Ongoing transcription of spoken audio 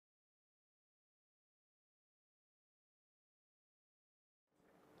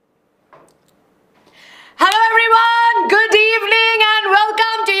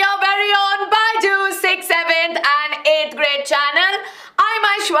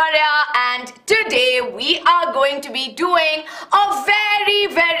Aishwarya, and today we are going to be doing a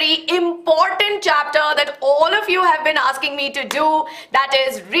very important chapter that all of you have been asking me to do, that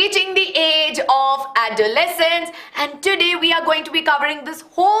is reaching the age of adolescence. And today we are going to be covering this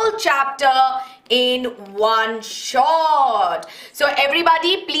whole chapter in one shot. So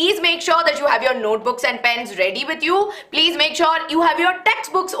everybody, please make sure that you have your notebooks and pens ready with you. Please make sure you have your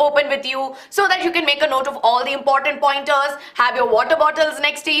textbooks open with you so that you can make a note of all the important pointers. Have your water bottles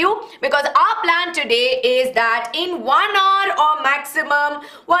next to you, because our plan today is that in 1 hour or maximum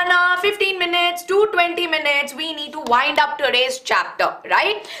 1 hour 15 minutes to 20 minutes we need to wind up today's chapter,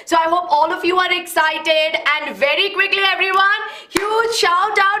 right? So I hope all of you are excited, and very quickly everyone, huge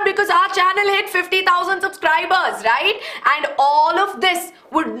shout out because our channel hit 50,000 subscribers, right? And all of this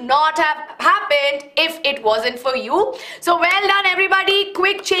would not have happened if it wasn't for you. So well done everybody.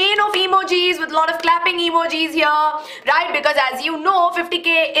 Quick chain of emojis with a lot of clapping emojis here, right? Because as you know,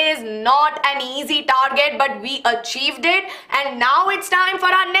 50k is not an easy target, but we achieved it, and now it's time for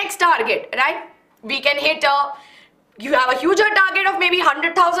our next target, right? We can hit you have a huger target of maybe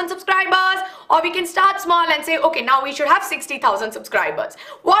 100,000 subscribers, or we can start small and say, okay, now we should have 60,000 subscribers.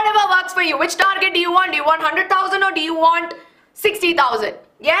 Whatever works for you. Which target do you want? Do you want 100,000 or do you want 60,000?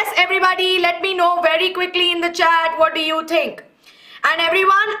 Yes, everybody, let me know very quickly in the chat. What do you think? And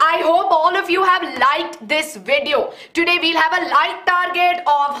everyone, I hope all of you have liked this video. Today we'll have a like target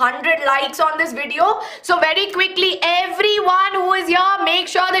of 100 likes on this video. So very quickly, everyone who is here, make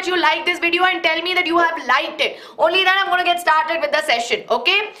sure that you like this video and tell me that you have liked it. Only then I'm going to get started with the session,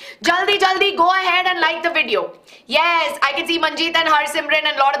 okay? Jaldi, go ahead and like the video. Yes, I can see Manjeet and Harsimran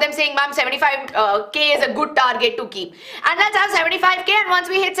and a lot of them saying, ma'am, 75k is a good target to keep. And let's have 75k, and once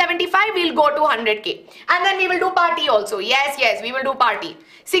we hit 75, we'll go to 100k. And then we will do party also. Yes, we will do party.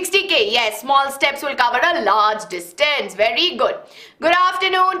 60k, yes, small steps will cover a large distance. Very good. Good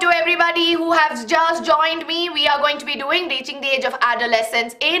afternoon to everybody who has just joined me. We are going to be doing reaching the age of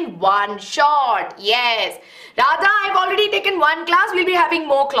adolescence in one shot. Yes. Radha, I've already taken one class. We'll be having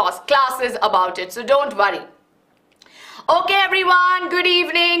more classes about it, so don't worry. Okay everyone, good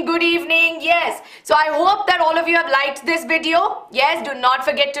evening, yes. So I hope that all of you have liked this video. Yes, do not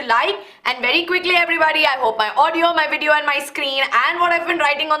forget to like. And very quickly everybody, I hope my audio, my video and my screen and what I've been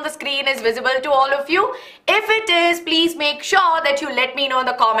writing on the screen is visible to all of you. If it is, please make sure that you let me know in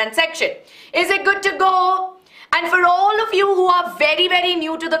the comment section. Is it good to go? And for all of you who are very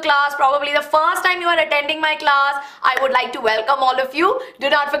new to the class, probably the first time you are attending my class, I would like to welcome all of you. Do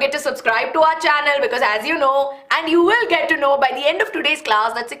not forget to subscribe to our channel, because as you know, and you will get to know by the end of today's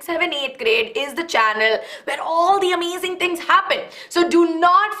class, that 6th, 7th, 8th grade is the channel where all the amazing things happen. So do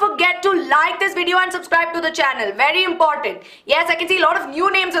not forget to like this video and subscribe to the channel. Very important. Yes, I can see a lot of new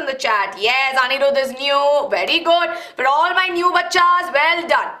names in the chat. Yes, Anirudh is new. Very good. For all my new bachas, well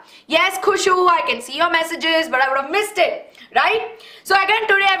done. Yes, Khushu, I can see your messages, but I would have missed it, right? So again,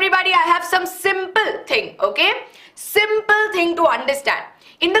 today everybody, I have some simple thing, okay? Simple thing to understand.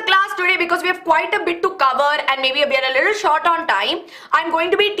 In the class today, because we have quite a bit to cover and maybe we are a little short on time, I'm going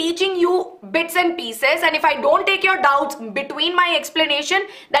to be teaching you bits and pieces, and if I don't take your doubts between my explanation,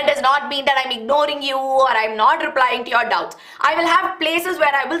 that does not mean that I'm ignoring you or I'm not replying to your doubts. I will have places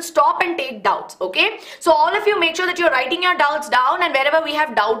where I will stop and take doubts, okay? So all of you make sure that you're writing your doubts down, and wherever we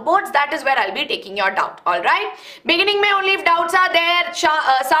have doubt boards, that is where I'll be taking your doubt, alright? Beginning may only if doubts are there.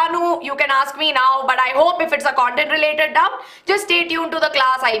 Sanu, you can ask me now, but I hope if it's a content related doubt, just stay tuned to the class.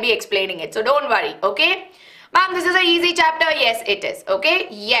 I'll be explaining it, so don't worry, okay? Ma'am, this is an easy chapter. Yes, it is, okay?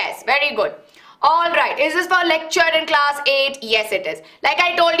 Yes, very good. Alright, is this for lecture in class 8? Yes, it is. Like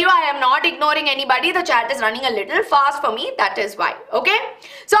I told you, I am not ignoring anybody. The chat is running a little fast for me. That is why, okay?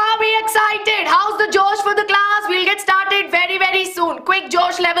 So are we excited? How's the Josh for the class? We'll get started very soon. Quick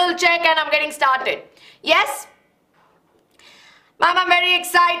Josh level check and I'm getting started. Yes? Ma'am, I'm very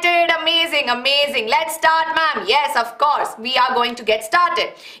excited. Amazing. Let's start, ma'am. Yes, of course. We are going to get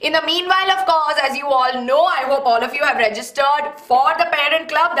started. In the meanwhile, of course, as you all know, I hope all of you have registered for the parent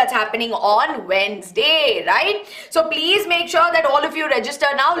club that's happening on Wednesday, right? So please make sure that all of you register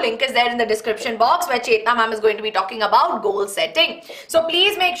now. Link is there in the description box where Chetna ma'am is going to be talking about goal setting. So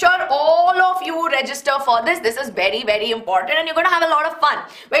please make sure all of you register for this. This is very important, and you're going to have a lot of fun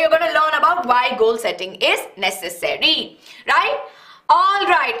where you're going to learn about why goal setting is necessary, right?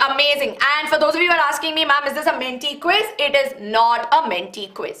 Alright, amazing. And for those of you who are asking me, ma'am, is this a mentee quiz? It is not a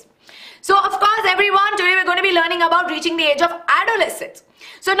mentee quiz. So of course everyone, today we're going to be learning about reaching the age of adolescence.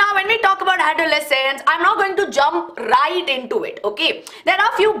 So now when we talk about adolescence, I'm not going to jump right into it, okay? There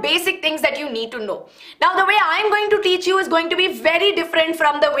are a few basic things that you need to know. Now the way I'm going to teach you is going to be very different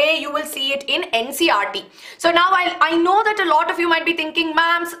from the way you will see it in NCERT. So now I know that a lot of you might be thinking,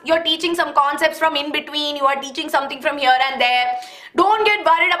 ma'am, you're teaching some concepts from in between, you are teaching something from here and there. Don't get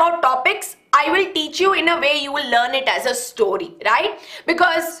worried about topics. I will teach you in a way you will learn it as a story, right?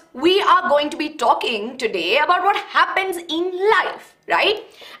 Because we are going to be talking today about what happens in life, right?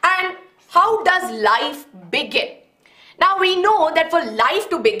 And how does life begin? Now we know that for life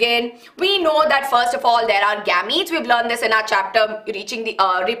to begin, we know that first of all there are gametes. We've learned this in our chapter reaching the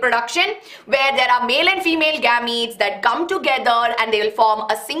reproduction, where there are male and female gametes that come together and they will form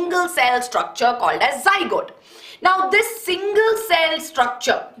a single cell structure called as zygote. Now this single cell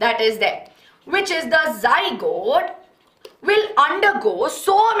structure that is there, which is the zygote, will undergo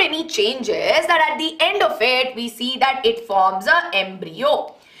so many changes that at the end of it we see that it forms an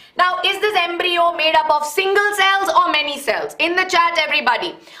embryo. Now is this embryo made up of single cells or many cells? In the chat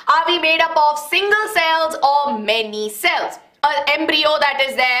everybody, are we made up of single cells or many cells? An embryo that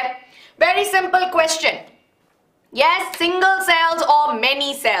is there. Very simple question. Yes, single cells or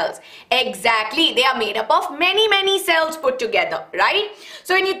many cells? Exactly, they are made up of many cells put together, right?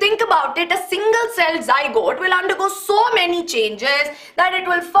 So when you think about it, a single cell zygote will undergo so many changes that it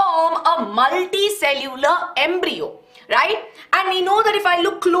will form a multicellular embryo, right? And we know that if I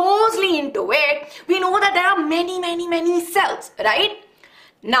look closely into it, we know that there are many cells, right?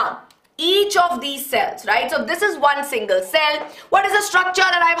 Now, each of these cells, right? So this is one single cell. What is the structure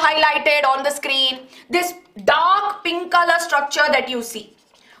that I've highlighted on the screen? This dark pink color structure that you see.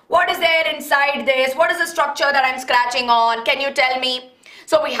 What is there inside this? What is the structure that I'm scratching on? Can you tell me?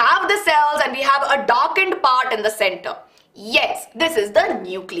 So we have the cells and we have a darkened part in the center. Yes, this is the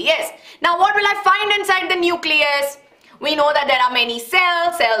nucleus. Now what will I find inside the nucleus? We know that there are many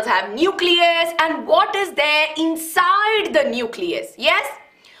cells. Cells have nucleus. And what is there inside the nucleus? Yes?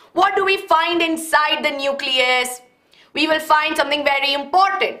 What do we find inside the nucleus? We will find something very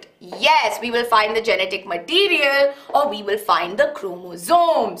important. Yes, we will find the genetic material, or we will find the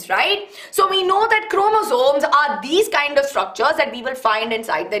chromosomes, right? So we know that chromosomes are these kind of structures that we will find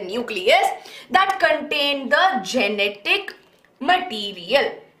inside the nucleus that contain the genetic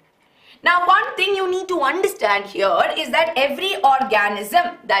material. Now one thing you need to understand here is that every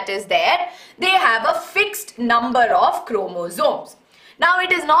organism that is there, they have a fixed number of chromosomes. Now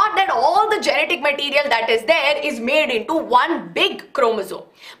it is not that all the genetic material that is there is made into one big chromosome,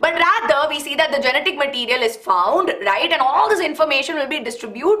 but rather we see that the genetic material is found, right, and all this information will be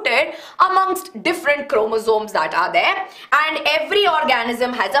distributed amongst different chromosomes that are there, and every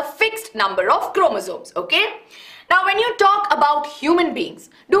organism has a fixed number of chromosomes, okay? Now when you talk about human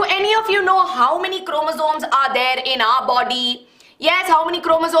beings, do any of you know how many chromosomes are there in our body? Yes, how many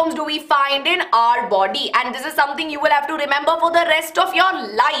chromosomes do we find in our body? And this is something you will have to remember for the rest of your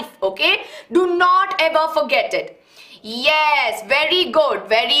life, okay? Do not ever forget it. Yes, very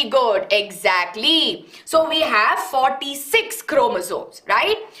good, exactly. So we have 46 chromosomes,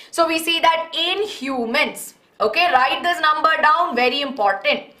 right? So we see that in humans, okay, write this number down, very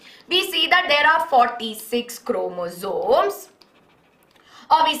important. We see that there are 46 chromosomes,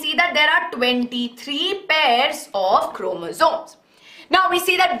 or we see that there are 23 pairs of chromosomes. Now we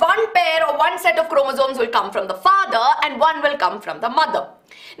see that one pair or one set of chromosomes will come from the father and one will come from the mother.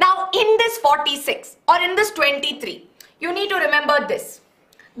 Now in this 46 or in this 23, you need to remember this.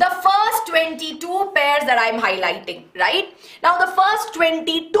 The first 22 pairs that I'm highlighting, right? Now the first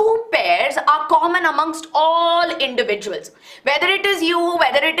 22 pairs are common amongst all individuals. Whether it is you,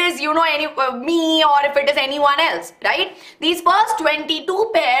 whether it is, you know, me, or if it is anyone else, right? These first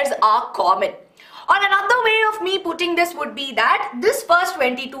 22 pairs are common. Or another way of me putting this would be that this first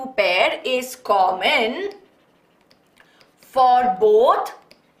 22 pair is common for both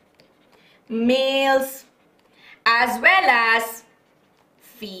males as well as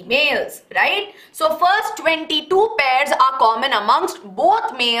females, right? So first 22 pairs are common amongst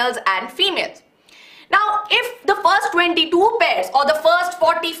both males and females. Now, if the first 22 pairs or the first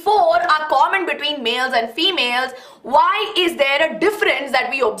 44 are common between males and females, why is there a difference that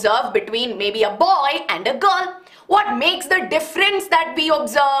we observe between maybe a boy and a girl? What makes the difference that we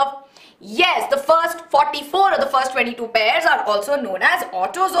observe? Yes, the first 44 or the first 22 pairs are also known as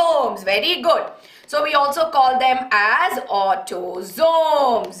autosomes. Very good. So we also call them as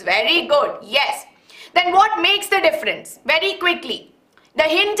autosomes. Very good. Yes. Then what makes the difference? Very quickly. The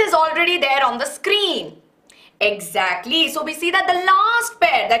hint is already there on the screen. Exactly. So we see that the last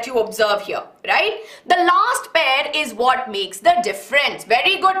pair that you observe here, right? The last pair is what makes the difference.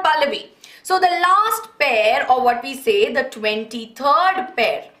 Very good, Pallavi. So the last pair, or what we say, the 23rd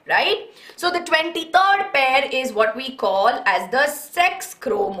pair, right? So the 23rd pair is what we call as the sex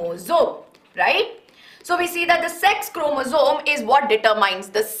chromosome, right? So we see that the sex chromosome is what determines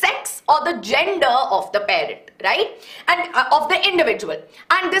the sex or the gender of the parent, right? And of the individual.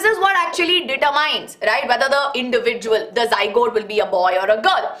 And this is what actually determines, right, whether the individual, the zygote will be a boy or a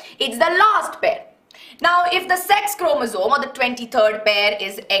girl. It's the last pair. Now, if the sex chromosome or the 23rd pair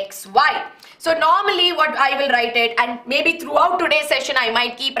is XY, so normally what I will write it, and maybe throughout today's session I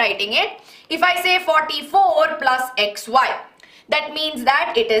might keep writing it. If I say 44 plus XY, that means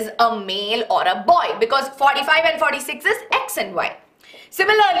that it is a male or a boy, because 45 and 46 is X and Y.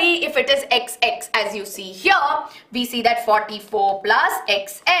 Similarly, if it is XX, as you see here, we see that 44 plus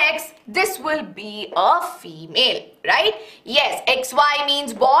XX, this will be a female, right? Yes, XY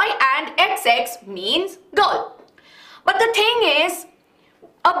means boy and XX means girl. But the thing is,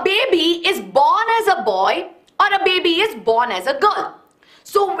 a baby is born as a boy or a baby is born as a girl.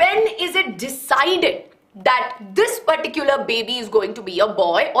 So when is it decided that this particular baby is going to be a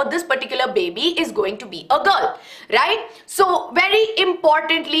boy or this particular baby is going to be a girl, right? So very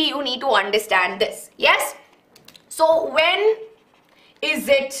importantly, you need to understand this. Yes? So when is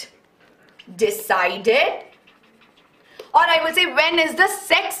it decided, or I will say when is the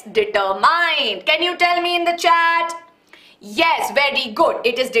sex determined? Can you tell me in the chat? Yes, very good.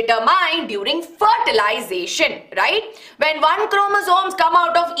 It is determined during fertilization, right? When one chromosomes come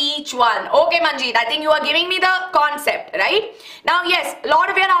out of each one. Okay, Manjeet, I think you are giving me the concept, right? Now, yes, a lot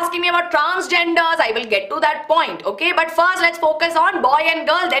of you are asking me about transgenders. I will get to that point, okay? But first, let's focus on boy and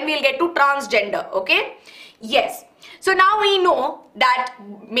girl. Then we'll get to transgender, okay? Yes. So now we know that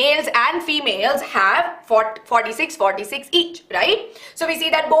males and females have 46 each, right? So we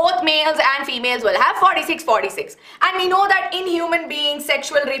see that both males and females will have 46. And we know that in human beings,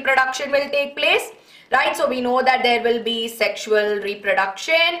 sexual reproduction will take place, right? So we know that there will be sexual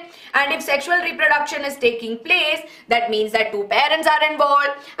reproduction. And if sexual reproduction is taking place, that means that two parents are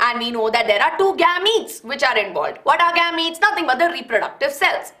involved. And we know that there are two gametes which are involved. What are gametes? Nothing but the reproductive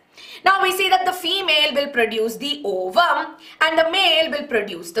cells. Now we see that the female will produce the ovum and the male will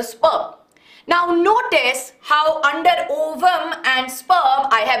produce the sperm. Now notice how under ovum and sperm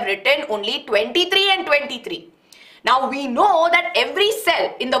I have written only 23 and 23. Now we know that every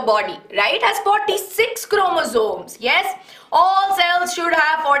cell in the body, right, has 46 chromosomes. Yes, all cells should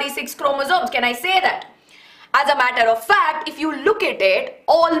have 46 chromosomes. Can I say that? As a matter of fact, if you look at it,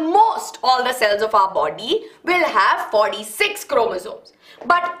 almost all the cells of our body will have 46 chromosomes.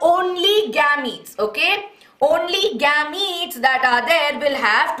 But only gametes, okay? Only gametes that are there will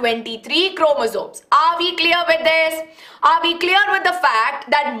have 23 chromosomes. Are we clear with this? Are we clear with the fact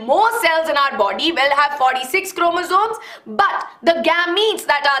that most cells in our body will have 46 chromosomes, but the gametes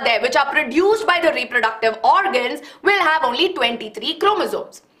that are there, which are produced by the reproductive organs, will have only 23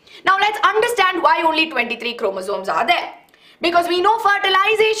 chromosomes. Now let's understand why only 23 chromosomes are there. Because we know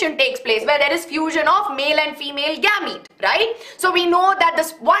fertilization takes place where there is fusion of male and female gamete, right? So we know that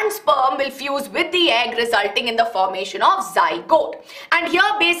this one sperm will fuse with the egg, resulting in the formation of zygote. And here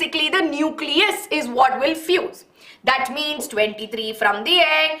basically the nucleus is what will fuse. That means 23 from the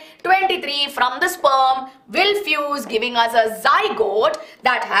egg, 23 from the sperm will fuse, giving us a zygote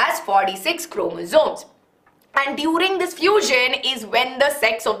that has 46 chromosomes. And during this fusion is when the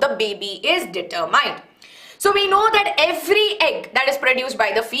sex of the baby is determined. So we know that every egg that is produced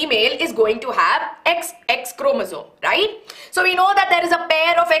by the female is going to have XX chromosome, right? So we know that there is a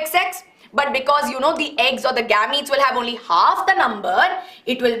pair of XX, but because you know the eggs or the gametes will have only half the number,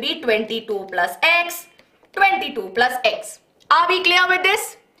 it will be 22 plus X, 22 plus X. Are we clear with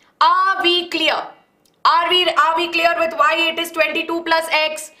this? Are we clear? Are we clear with why it is 22 plus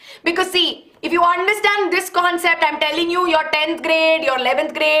X? Because see, if you understand this concept, I'm telling you, your 10th grade, your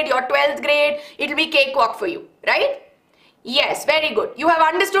 11th grade, your 12th grade, it will be cakewalk for you, right? Yes, very good. You have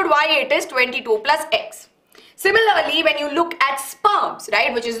understood why it is 22 plus X. Similarly, when you look at sperms,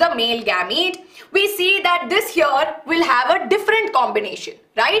 right, which is the male gamete, we see that this here will have a different combination,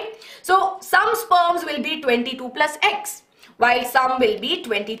 right? So some sperms will be 22 plus X, while some will be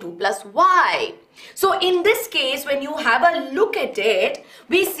 22 plus Y. So in this case, when you have a look at it,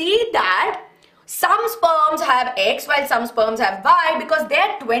 we see that some sperms have X while some sperms have Y, because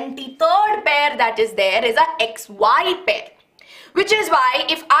their 23rd pair that is there is a XY pair. Which is why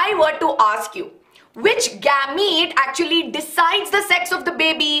if I were to ask you, which gamete actually decides the sex of the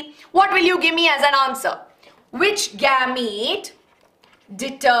baby, what will you give me as an answer? Which gamete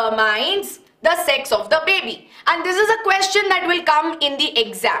determines the sex of the baby? And this is a question that will come in the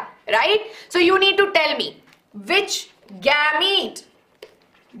exam, right? So you need to tell me which gamete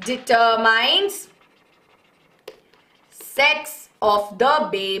determines sex of the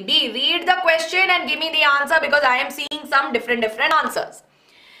baby? Read the question and give me the answer because I am seeing some different answers.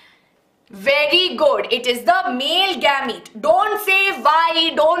 Very good. It is the male gamete. Don't say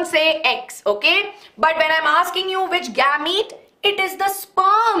Y, don't say X, okay? But when I'm asking you which gamete, it is the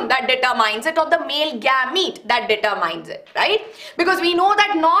sperm that determines it, or the male gamete that determines it, right? Because we know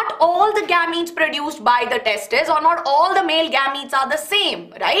that not all the gametes produced by the testes, or not all the male gametes are the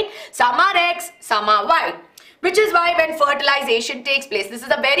same, right? Some are X, some are Y. Which is why when fertilization takes place, this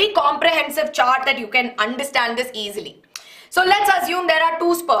is a very comprehensive chart that you can understand this easily. So let's assume there are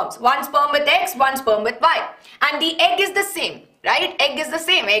two sperms, one sperm with X, one sperm with Y, and the egg is the same, right? Egg is the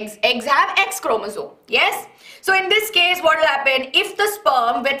same. Eggs have X chromosome, yes? So in this case, what will happen? If the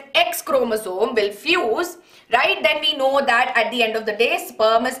sperm with X chromosome will fuse, right, then we know that at the end of the day,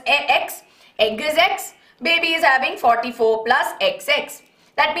 sperm is X, egg is X, baby is having 44 plus XX.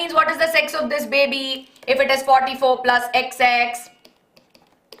 That means what is the sex of this baby? If it is 44 plus XX,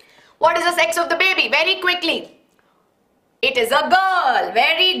 what is the sex of the baby? Very quickly. It is a girl.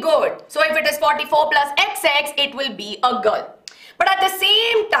 Very good. So if it is 44 plus XX, it will be a girl. But at the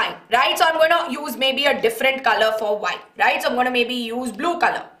same time, right, so I'm going to use maybe a different color for Y, right? So I'm going to maybe use blue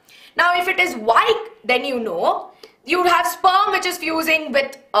color. Now if it is Y, then you know, you have sperm which is fusing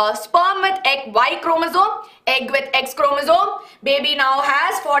with sperm with Y chromosome, egg with X chromosome. Baby now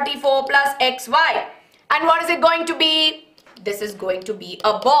has 44 plus XY. And what is it going to be? This is going to be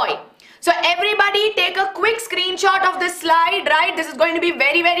a boy. So everybody take a quick screenshot of this slide, right? This is going to be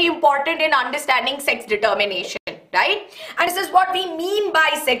very, very important in understanding sex determination, right? And this is what we mean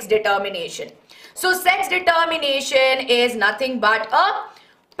by sex determination. So sex determination is nothing but a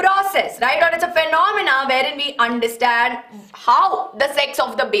process, right? Or it's a phenomena wherein we understand how the sex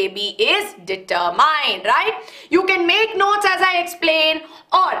of the baby is determined, right? You can make notes as I explain,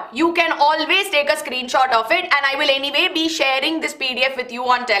 or you can always take a screenshot of it, and I will anyway be sharing this PDF with you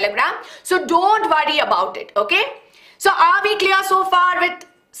on Telegram. So don't worry about it, okay? So are we clear so far with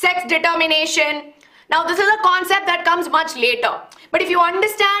sex determination? Now this is a concept that comes much later. But if you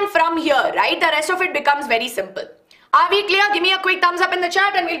understand from here, right, the rest of it becomes very simple. Are we clear? Give me a quick thumbs up in the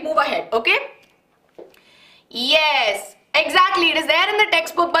chat and we'll move ahead, okay? Yes, exactly. It is there in the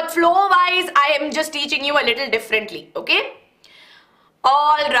textbook, but flow-wise, I am just teaching you a little differently, okay?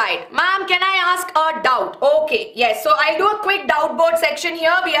 All right. Ma'am, can I ask a doubt? Okay, yes. So I'll do a quick doubt board section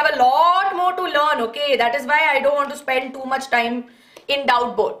here. We have a lot more to learn, okay? That is why I don't want to spend too much time in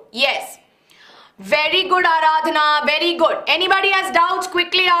doubt board. Yes. Very good, Aradhana. Very good. Anybody has doubts,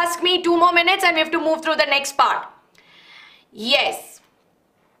 quickly ask me. 2 more minutes and we have to move through the next part. Yes.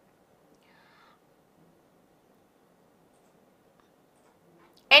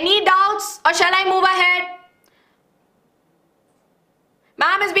 Any doubts or shall I move ahead?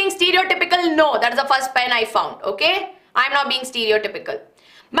 Ma'am is being stereotypical. No, that is the first pen I found. Okay. I'm not being stereotypical.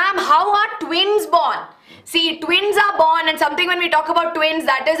 Ma'am, how are twins born? See, twins are born, and something when we talk about twins,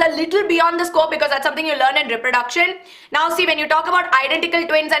 that is a little beyond the scope because that's something you learn in reproduction. Now see, when you talk about identical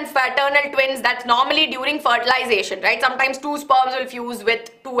twins and fraternal twins, that's normally during fertilization, right? Sometimes 2 sperms will fuse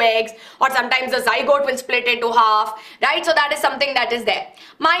with 2 eggs, or sometimes the zygote will split into half, right? So that is something that is there.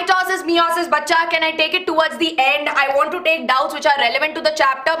 Mitosis, meiosis, bacha, can I take it towards the end? I want to take doubts which are relevant to the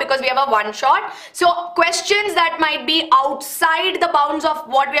chapter because we have a one shot. So questions that might be outside the bounds of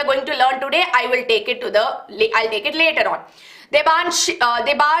what we are going to learn today, I will take it to I'll take it later on.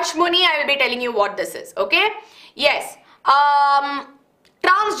 Debash Muni, I will be telling you what this is. Okay? Yes.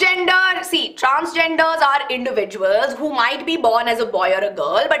 Transgender, see, transgenders are individuals who might be born as a boy or a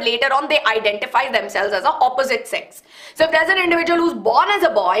girl, but later on they identify themselves as an opposite sex. So if there's an individual who's born as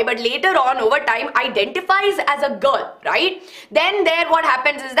a boy, but later on over time identifies as a girl, right? Then there what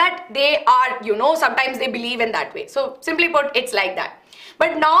happens is that they are, you know, sometimes they believe in that way. So simply put, it's like that.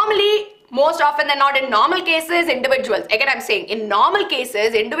 But normally, most often than not, in normal cases, individuals, again I'm saying, in normal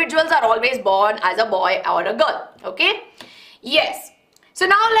cases, individuals are always born as a boy or a girl, okay? Yes. So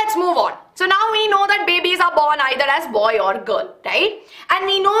now let's move on. So now we know that babies are born either as boy or girl, right? And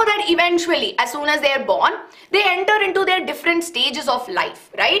we know that eventually, as soon as they are born, they enter into their different stages of life,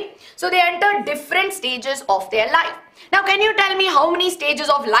 right? So they enter different stages of their life. Now, can you tell me how many stages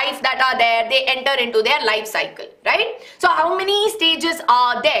of life that are there? They enter into their life cycle, right? So how many stages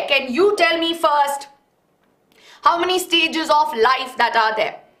are there? Can you tell me first how many stages of life that are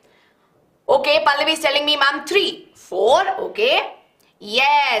there? Okay, Pallavi is telling me, ma'am, 3. 4, okay.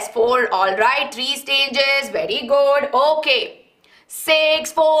 Yes, 4, all right. 3 stages, very good. Okay.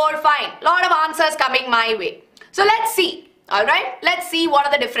 6, 4, fine. Lot of answers coming my way. So let's see, all right. Let's see what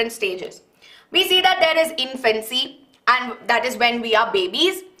are the different stages. We see that there is infancy, and that is when we are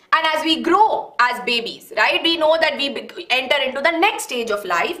babies. And as we grow as babies, right, we know that we enter into the next stage of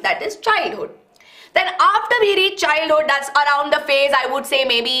life, that is childhood. Then after we reach childhood, that's around the phase, I would say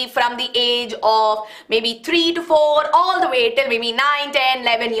maybe from the age of maybe 3 to 4 all the way till maybe 9, 10,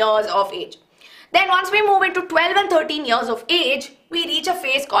 11 years of age. Then once we move into 12 and 13 years of age, we reach a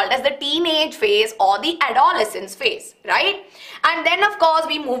phase called as the teenage phase or the adolescence phase, right? And then of course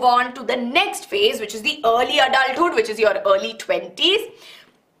we move on to the next phase, which is the early adulthood, which is your early 20s.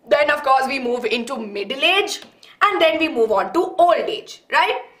 Then of course we move into middle age, and then we move on to old age,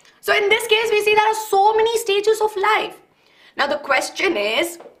 right? So in this case we see there are so many stages of life. Now the question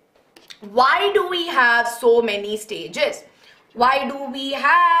is, why do we have so many stages? Why do we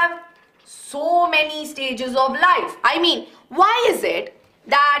have so many stages of life? I mean, why is it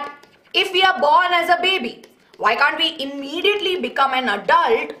that if we are born as a baby, why can't we immediately become an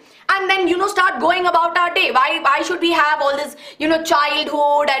adult and then, start going about our day? Why should we have all this,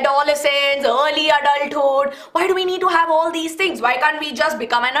 childhood, adolescence, early adulthood? Why do we need to have all these things? Why can't we just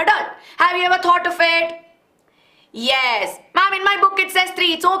become an adult? Have you ever thought of it? Yes. Ma'am, in my book it says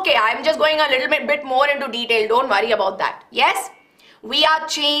 3. It's okay. I'm just going a little bit more into detail. Don't worry about that. Yes? We are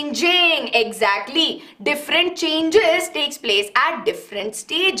changing. Exactly. Different changes takes place at different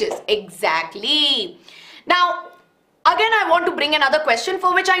stages. Exactly. Now, again, I want to bring another question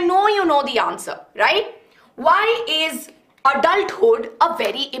for which I know you know the answer, right? Why is adulthood a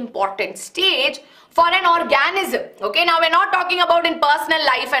very important stage for an organism? Okay, now we're not talking about in personal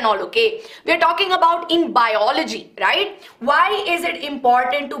life and all, okay? We're talking about in biology, right? Why is it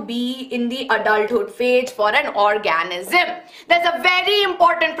important to be in the adulthood phase for an organism? There's a very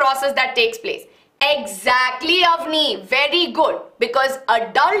important process that takes place. Exactly, Avni. Very good. Because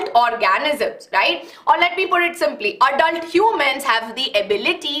adult organisms, right? Or let me put it simply, adult humans have the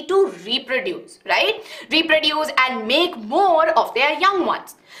ability to reproduce, right? Reproduce and make more of their young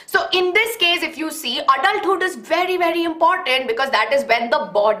ones. So in this case, if you see, adulthood is very, very important because that is when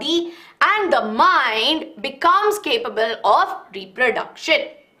the body and the mind becomes capable of reproduction.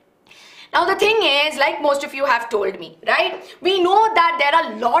 Now the thing is, like most of you have told me, right? We know that there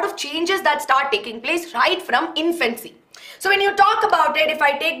are a lot of changes that start taking place right from infancy. So when you talk about it, if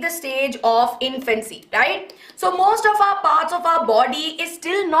I take the stage of infancy, right? So most of our parts of our body is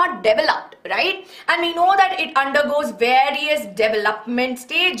still not developed, right? And we know that it undergoes various development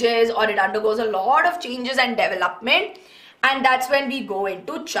stages, or it undergoes a lot of changes and development. And that's when we go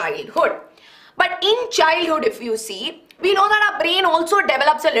into childhood. But in childhood, if you see, we know that our brain also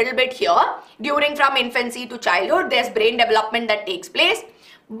develops a little bit here. During from infancy to childhood, there's brain development that takes place.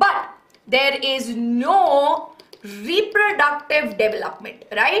 But there is no reproductive development,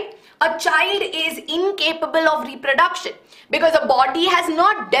 right? A child is incapable of reproduction because the body has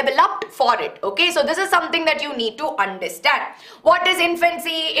not developed for it, okay? So this is something that you need to understand. What is infancy?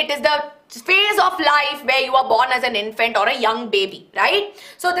 It is the phase of life where you are born as an infant or a young baby, right?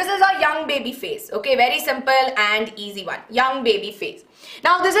 So this is a young baby phase, okay? Very simple and easy one, young baby phase.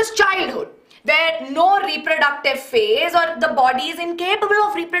 Now this is childhood, where no reproductive phase or the body is incapable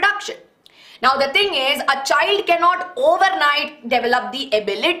of reproduction. Now the thing is, a child cannot overnight develop the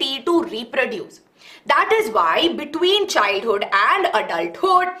ability to reproduce. That is why between childhood and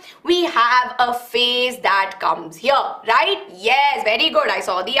adulthood, we have a phase that comes here, right? Yes, very good. I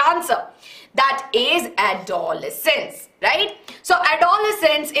saw the answer. That is adolescence, right? So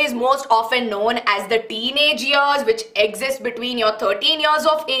adolescence is most often known as the teenage years, which exist between your 13 years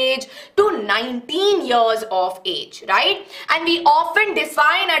of age to 19 years of age, right? And we often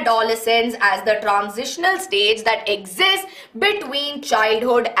define adolescence as the transitional stage that exists between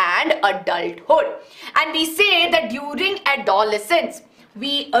childhood and adulthood. And we say that during adolescence,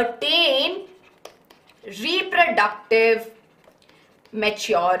 we attain reproductive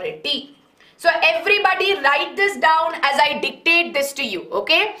maturity. So everybody write this down as I dictate this to you,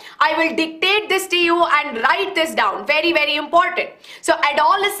 okay? I will dictate this to you and write this down. Very, very important. So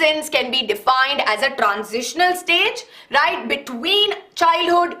adolescence can be defined as a transitional stage, right, between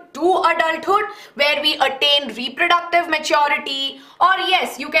childhood to adulthood, where we attain reproductive maturity, or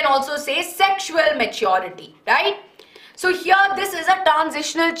yes, you can also say sexual maturity, right? So here this is a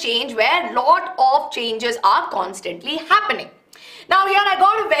transitional change where lot of changes are constantly happening. Now here I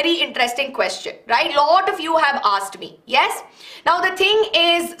got a very interesting question, right? Lot of you have asked me, yes? Now the thing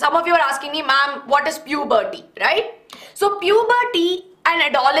is, some of you are asking me, ma'am, what is puberty, right? So puberty and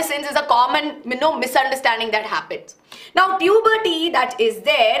adolescence is a common, misunderstanding that happens. Now puberty that is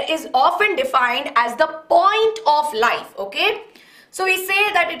there is often defined as the point of life, okay? So we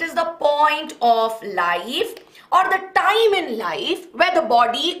say that it is the point of life or the time in life where the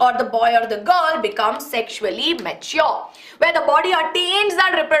body or the boy or the girl becomes sexually mature, where the body attains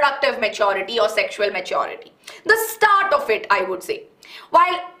that reproductive maturity or sexual maturity. The start of it, I would say.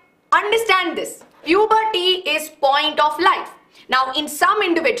 While understand this, puberty is point of life. Now in some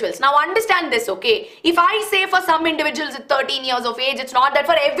individuals, now understand this, okay, if I say for some individuals at 13 years of age, it's not that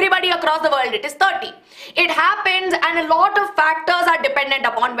for everybody across the world it is 30. It happens, and a lot of factors are dependent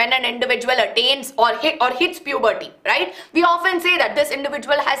upon when an individual attains or hits puberty, right? We often say that this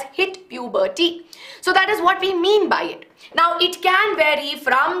individual has hit puberty. So that is what we mean by it. Now it can vary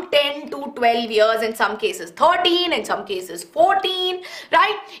from 10 to 12 years, in some cases 13, in some cases 14,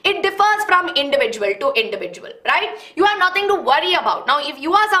 right? It differs from individual to individual, right? You have nothing to worry about. Now if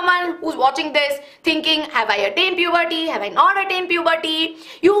you are someone who's watching this thinking, have I attained puberty, have I not attained puberty,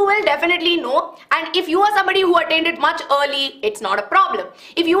 you will definitely know. And if you are somebody who attained it much early, it's not a problem.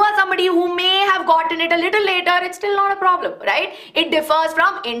 If you are somebody who may have gotten it a little later, it's still not a problem, right? It differs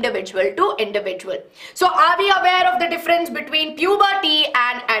from individual to individual. So are we aware of the difference between puberty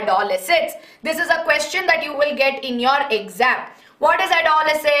and adolescence? This is a question that you will get in your exam. What is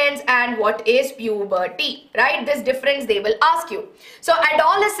adolescence and what is puberty, right? This difference they will ask you. So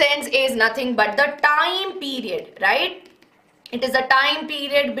adolescence is nothing but the time period, right? It is a time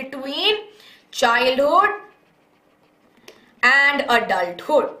period between childhood and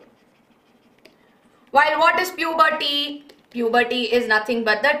adulthood. While what is puberty? Puberty is nothing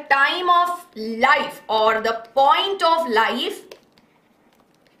but the time of life or the point of life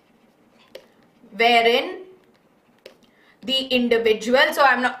wherein the individual, so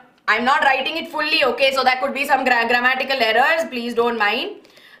I'm not writing it fully, okay, so that could be some grammatical errors, please don't mind,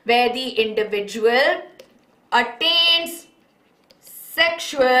 where the individual attains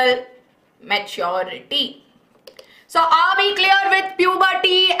sexual maturity. So are we clear with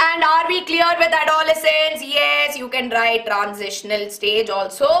puberty and are we clear with adolescence? Yes, you can write transitional stage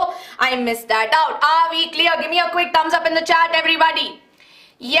also. I missed that out. Are we clear? Give me a quick thumbs up in the chat, everybody.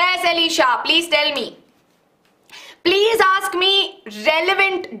 Yes, Alicia, please tell me. Please ask me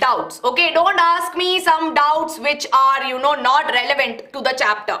relevant doubts, okay? Don't ask me some doubts which are, not relevant to the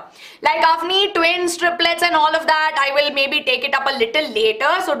chapter. Like Afni, twins, triplets and all of that, I will maybe take it up a little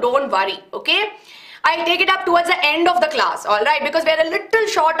later, so don't worry, okay? I'll take it up towards the end of the class, alright? Because we're a little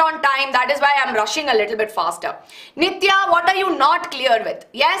short on time, that is why I'm rushing a little bit faster. Nitya, what are you not clear with?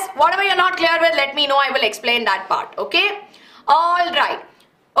 Yes, whatever you're not clear with, let me know, I will explain that part, okay? Alright.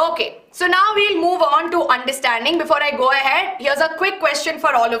 Okay, so now we'll move on to understanding. Before I go ahead, here's a quick question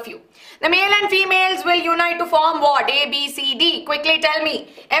for all of you. The male and females will unite to form what? A, B, C, D. Quickly tell me.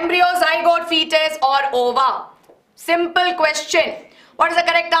 Embryo, zygote, fetus or ova? Simple question. What is the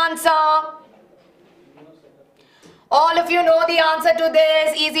correct answer? All of you know the answer to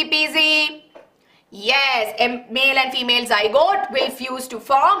this. Easy peasy. Yes, male and female zygote will fuse to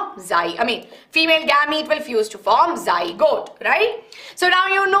form female gamete will fuse to form zygote, right? So now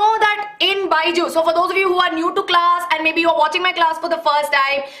you know that in BYJU'S, so for those of you who are new to class and maybe you're watching my class for the first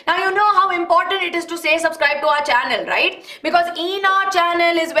time, now you know how important it is to say subscribe to our channel, right? Because in our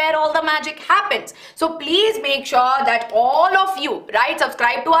channel is where all the magic happens. So please make sure that all of you, right,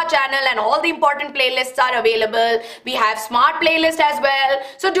 subscribe to our channel and all the important playlists are available. We have smart playlists as well.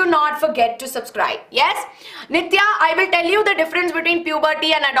 So do not forget to subscribe. Yes? Nitya, I will tell you the difference between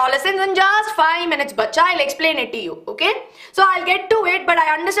puberty and adolescence in just 5 minutes, bacha. I'll explain it to you, okay? So I'll get to it, but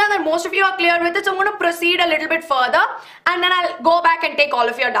I understand that most of you are clear with it, so I'm going to proceed a little bit further and then I'll go back and take all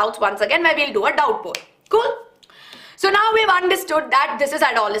of your doubts once again where we'll do a doubt poll. Cool? So now we've understood that this is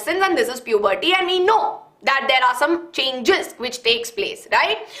adolescence and this is puberty, and we know that there are some changes which takes place,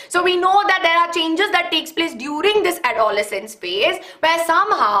 right? So we know that there are changes that takes place during this adolescence phase where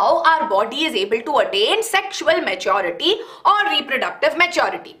somehow our body is able to attain sexual maturity or reproductive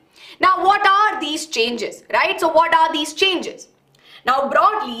maturity. Now what are these changes, right? So what are these changes? Now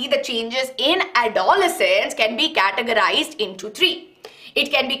broadly, the changes in adolescence can be categorized into 3. It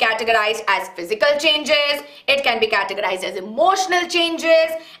can be categorized as physical changes, it can be categorized as emotional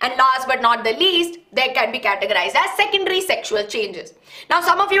changes, and last but not the least, they can be categorized as secondary sexual changes. Now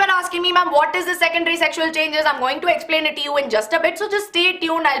some of you are asking me, ma'am, what is the secondary sexual changes? I'm going to explain it to you in just a bit, so just stay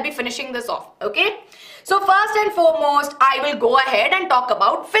tuned, I'll be finishing this off, okay? So first and foremost, I will go ahead and talk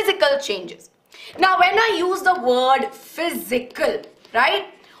about physical changes. Now when I use the word physical, right?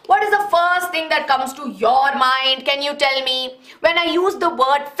 What is the first thing that comes to your mind? Can you tell me? When I use the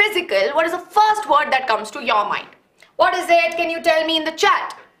word physical, what is the first word that comes to your mind? What is it? Can you tell me in the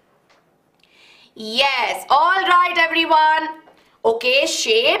chat? Yes, all right everyone. Okay,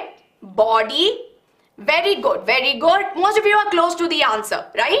 shape, body. Very good, very good. Most of you are close to the answer,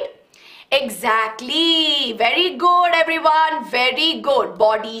 right? Exactly. Very good, everyone. Very good.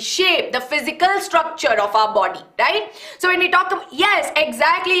 Body shape, the physical structure of our body, right? So when we talk about, yes,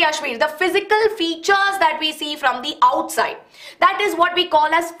 exactly, Yashvir, the physical features that we see from the outside, that is what we call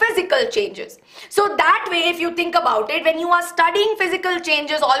as physical changes. So that way, if you think about it, when you are studying physical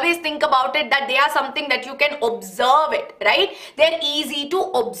changes, always think about it that they are something that you can observe it, right? They're easy to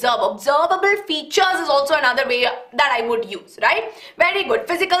observe. Observable features is also another way that I would use, right? Very good.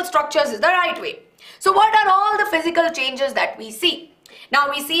 Physical structures is the right way. So what are all the physical changes that we see? Now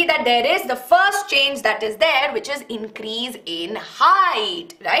we see that there is the first change that is there, which is increase in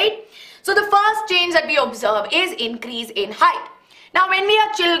height, right? So the first change that we observe is increase in height. Now when we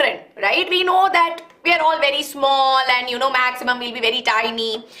are children, right, we know that we are all very small and maximum will be very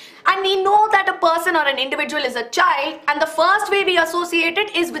tiny. And we know that a person or an individual is a child, and the first way we associate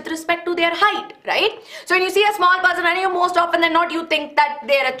it is with respect to their height, right? So when you see a small person, and most often than not, you think that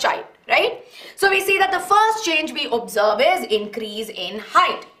they're a child, right? So we see that the first change we observe is increase in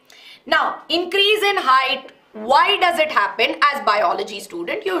height. Now, increase in height, why does it happen? As biology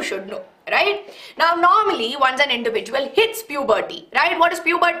student, you should know, right? Now, normally, once an individual hits puberty, right? What is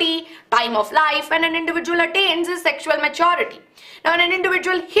puberty? Time of life when an individual attains his sexual maturity. Now, when an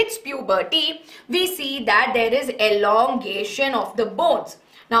individual hits puberty, we see that there is elongation of the bones.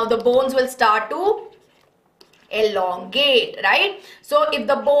 Now, the bones will start to elongate, right? So, if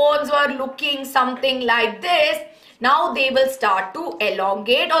the bones were looking something like this, now they will start to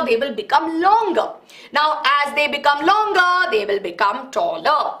elongate, or they will become longer. Now, as they become longer, they will become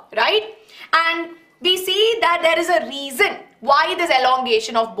taller, right? And we see that there is a reason why this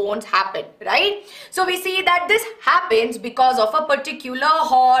elongation of bones happen, right? So we see that this happens because of a particular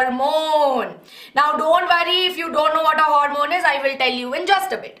hormone. Now don't worry if you don't know what a hormone is, I will tell you in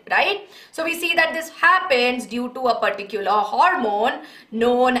just a bit, right? So we see that this happens due to a particular hormone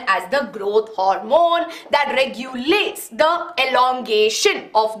known as the growth hormone that regulates the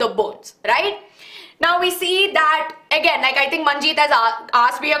elongation of the bones, right? Now we see that, again, like I think Manjeet has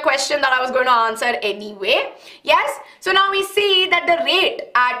asked me a question that I was going to answer anyway. Yes. So now we see that the rate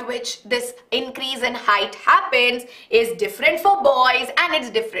at which this increase in height happens is different for boys and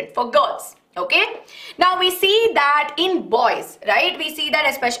it's different for girls. Okay. Now we see that in boys, right? We see that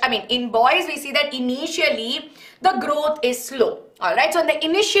in boys, we see that initially the growth is slow. All right. So in the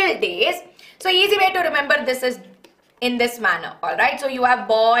initial days, so easy way to remember this is in this manner. All right. So you have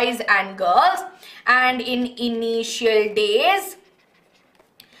boys and girls, and in initial days,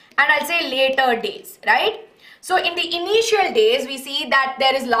 and I'll say later days, right? So in the initial days, we see that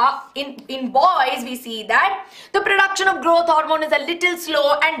there is in boys, we see that the production of growth hormone is a little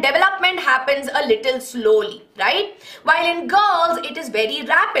slow and development happens a little slowly, right? While in girls, it is very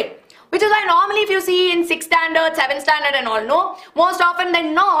rapid. Which is why normally if you see in 6th standard, 7th standard and all, no, most often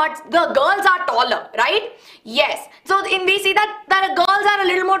than not, the girls are taller, right? Yes. So we see that the girls are a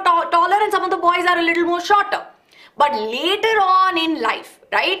little more taller and some of the boys are a little more shorter. But later on in life,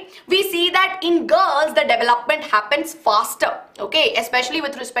 right, we see that in girls, the development happens faster, okay, especially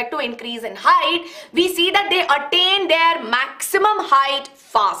with respect to increase in height. We see that they attain their maximum height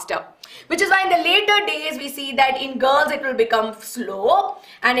faster. Which is why in the later days, we see that in girls, it will become slow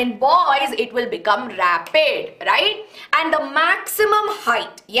and in boys, it will become rapid, right? And the maximum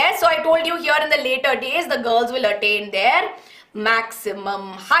height, yes, so I told you here in the later days, the girls will attain their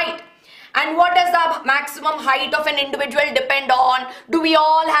maximum height. And what does the maximum height of an individual depend on? Do we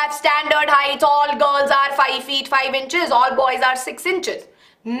all have standard heights? All girls are 5 feet 5 inches, all boys are 6 inches.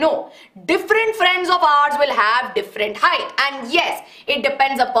 No, different friends of ours will have different height, and yes, it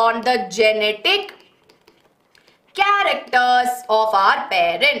depends upon the genetic characters of our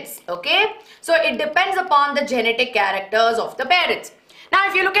parents, okay? So it depends upon the genetic characters of the parents. Now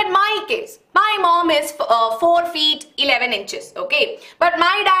if you look at my case, my mom is 4 feet 11 inches, okay? But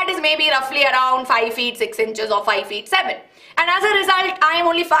my dad is maybe roughly around 5 feet 6 inches or 5 feet 7. And as a result, I am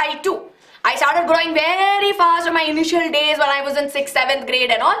only 5'2". I started growing very fast in my initial days when I was in 6th, 7th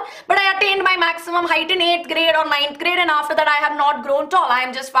grade and all. But I attained my maximum height in 8th grade or 9th grade, and after that I have not grown tall. I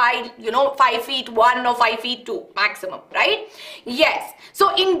am just 5 feet 1 or 5 feet 2 maximum, right? Yes.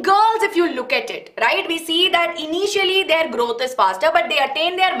 So in girls, if you look at it, right, we see that initially their growth is faster, but they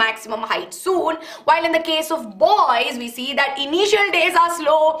attain their maximum height soon. While in the case of boys, we see that initial days are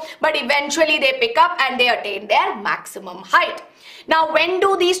slow, but eventually they pick up and they attain their maximum height. Now, when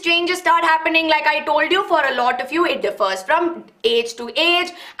do these changes start happening? Like I told you, for a lot of you, it differs from age to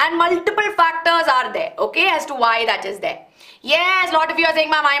age, and multiple factors are there, okay, as to why that is there. Yes, a lot of you are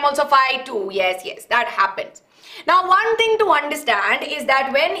saying, Ma'am, I'm also 5'2". Yes, that happens. Now, one thing to understand is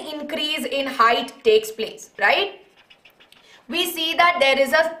that when increase in height takes place, right, we see that there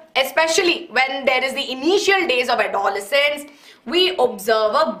is especially when there is the initial days of adolescence, we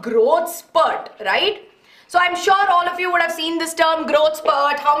observe a growth spurt, right? So I'm sure all of you would have seen this term, growth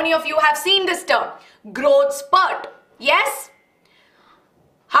spurt. How many of you have seen this term, growth spurt? Yes?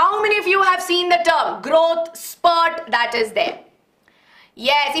 How many of you have seen the term growth spurt that is there?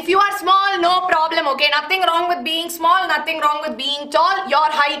 Yes, if you are small, no problem, okay? Nothing wrong with being small, nothing wrong with being tall. Your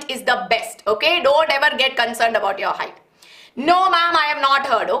height is the best, okay? Don't ever get concerned about your height. No, ma'am, I have not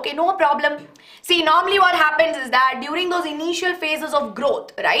heard. Okay, no problem. See, normally what happens is that during those initial phases of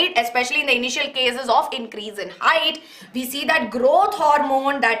growth, right, especially in the initial cases of increase in height, we see that growth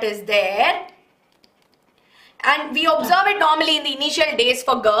hormone that is there, and we observe it normally in the initial days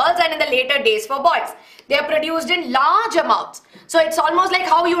for girls and in the later days for boys. They are produced in large amounts. So it's almost like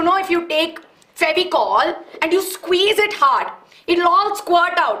how, you know, if you take Fevicol and you squeeze it hard, it will all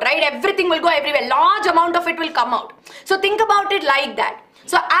squirt out, right? Everything will go everywhere. Large amount of it will come out. So think about it like that.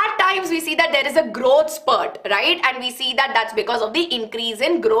 So at times we see that there is a growth spurt, right? And we see that that's because of the increase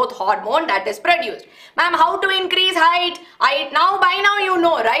in growth hormone that is produced. Ma'am, how to increase height? Now, by now you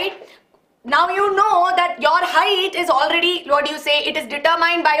know, right? Now you know that your height is already, what do you say, it is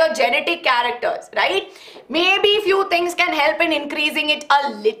determined by your genetic characters, right? Maybe few things can help in increasing it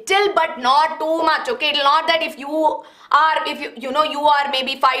a little, but not too much, okay? It's not that if you are, you are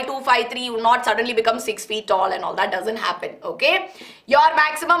maybe 5'2", 5'3", you will not suddenly become 6 feet tall and all. That doesn't happen, okay? Your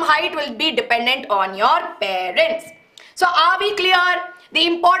maximum height will be dependent on your parents. So are we clear? The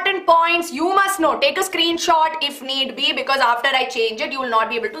important points you must know. Take a screenshot if need be, because after I change it, you will not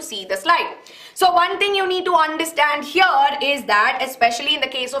be able to see the slide. So one thing you need to understand here is that, especially in the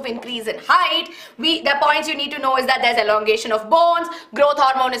case of increase in height, the points you need to know is that there's elongation of bones, growth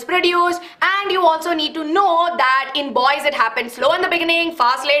hormone is produced, and you also need to know that in boys it happens slow in the beginning,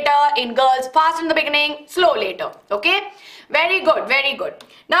 fast later, in girls fast in the beginning, slow later. Okay? Very good, very good.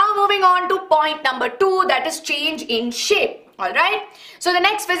 Now moving on to point number 2, that is change in shape. Alright, so the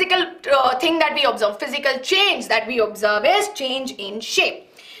next physical thing that we observe, physical change that we observe is change in shape.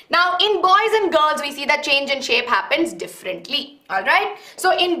 Now in boys and girls we see that change in shape happens differently. Alright,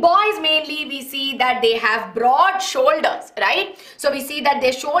 so in boys mainly we see that they have broad shoulders, right? So we see that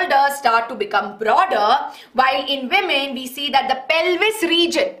their shoulders start to become broader, while in women we see that the pelvis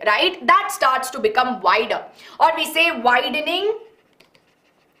region, right, that starts to become wider, or we say widening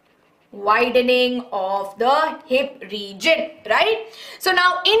of the hip region, right? So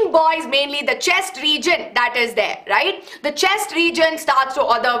now in boys mainly the chest region that is there, right? The chest region starts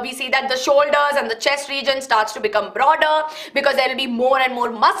to, we see that the shoulders and the chest region starts to become broader because there will be more and more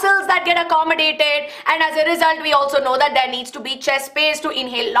muscles that get accommodated, and as a result we also know that there needs to be chest space to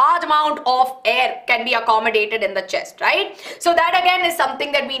inhale. Large amount of air can be accommodated in the chest, right? So that again is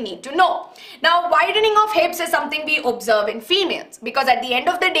something that we need to know. Now widening of hips is something we observe in females, because at the end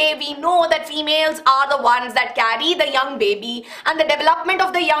of the day we know that females are the ones that carry the young baby, and the development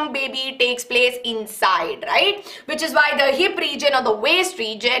of the young baby takes place inside, right? Which is why the hip region or the waist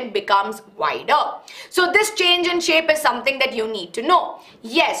region becomes wider. So this change in shape is something that you need to know.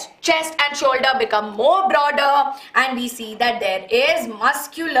 Yes, chest and shoulder become more broader, and we see that there is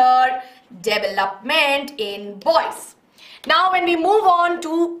muscular development in boys. Now when we move on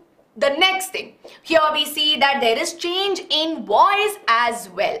to the next thing, here we see that there is change in voice as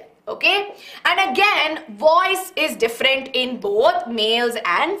well. Okay, and again voice is different in both males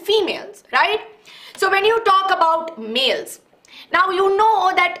and females, right? So when you talk about males, now you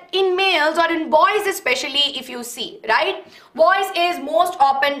know that in males or in boys especially, if you see, right, voice is most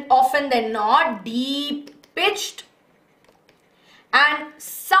often than not deep pitched, and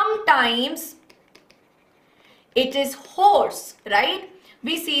sometimes it is hoarse, right?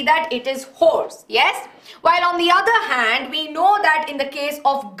 We see that it is hoarse, yes? While on the other hand, we know that in the case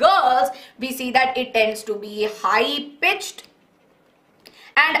of girls, we see that it tends to be high pitched,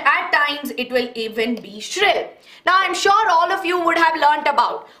 and at times it will even be shrill. Now I'm sure all of you would have learnt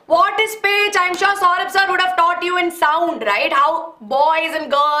about what is pitch. I'm sure Saurabh sir would have taught you in sound, right? How boys and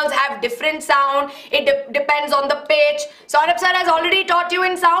girls have different sound. It depends on the pitch. Saurabh sir has already taught you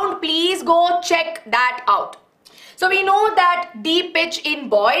in sound. Please go check that out. So we know that deep pitch in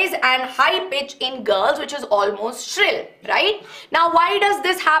boys and high pitch in girls, which is almost shrill, right? Now why does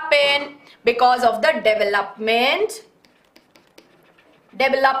this happen? Because of the development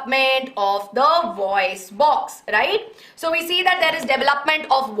of the voice box, right? So we see that there is development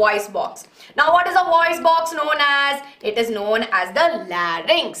of voice box. Now what is a voice box known as? It is known as the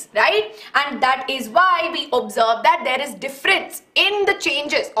larynx, right? And that is why we observe that there is difference in the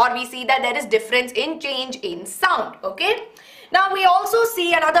changes, or we see that there is difference in change in sound, okay? Now we also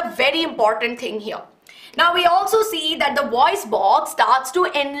see another very important thing here. Now we also see that the voice box starts to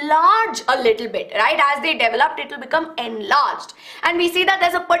enlarge a little bit, right? As they develop, it will become enlarged. And we see that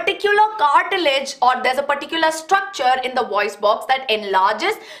there's a particular cartilage or there's a particular structure in the voice box that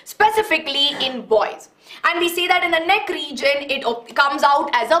enlarges specifically in boys. And we see that in the neck region, it comes out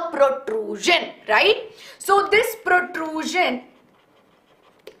as a protrusion, right? So this protrusion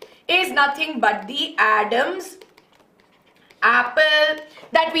is nothing but the Adam's apple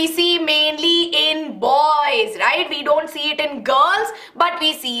that we see mainly in boys, right? We don't see it in girls, but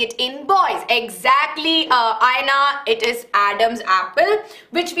we see it in boys. Exactly, Aina, it is Adam's apple,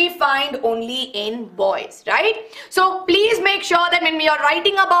 which we find only in boys, right? So please make sure that when we are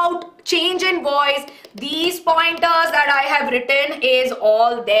writing about change in voice, these pointers that I have written is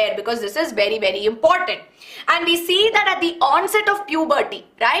all there, because this is very, very important. And we see that at the onset of puberty,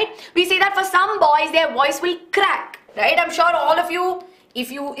 right? We see that for some boys, their voice will crack, right? I'm sure all of you,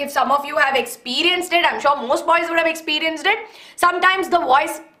 if some of you have experienced it, I'm sure most boys would have experienced it. Sometimes the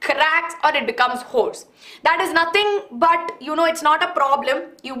voice cracks or it becomes hoarse. That is nothing but, you know, it's not a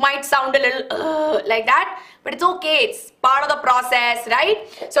problem. You might sound a little like that, but it's okay. It's part of the process, right?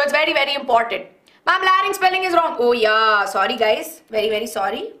 So it's very, very important. Ma'am, larynx spelling is wrong. Oh yeah, sorry guys. Very, very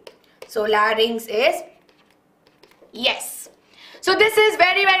sorry. So larynx is yes. So this is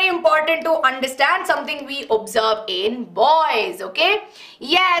very, very important to understand, something we observe in boys, okay?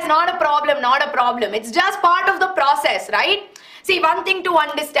 Yes, not a problem, not a problem. It's just part of the process, right? See, one thing to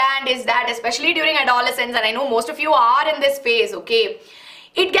understand is that, especially during adolescence, and I know most of you are in this phase, okay?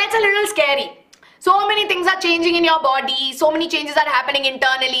 It gets a little scary. So many things are changing in your body, so many changes are happening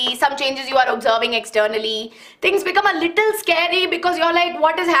internally, some changes you are observing externally. Things become a little scary because you're like,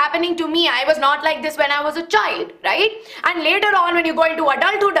 what is happening to me? I was not like this when I was a child, right? And later on, when you go into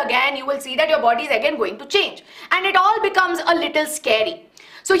adulthood again, you will see that your body is again going to change. And it all becomes a little scary.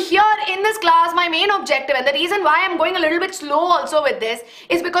 So here in this class, my main objective, and the reason why I'm going a little bit slow also with this,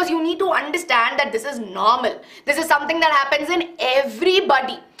 is because you need to understand that this is normal. This is something that happens in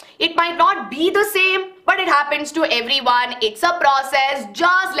everybody. It might not be the same, but it happens to everyone. It's a process.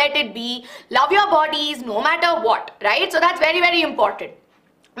 Just let it be. Love your bodies no matter what, right? So that's very, very important.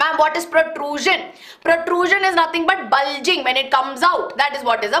 Ma'am, what is protrusion? Protrusion is nothing but bulging when it comes out. That is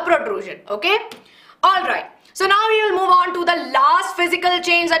what is a protrusion, okay? All right. So now we will move on to the last physical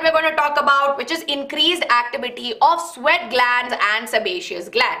change that we're going to talk about, which is increased activity of sweat glands and sebaceous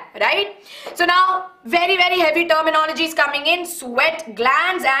gland, right? So now very, very heavy terminology is coming in: sweat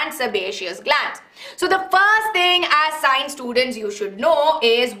glands and sebaceous glands. So the first thing as science students you should know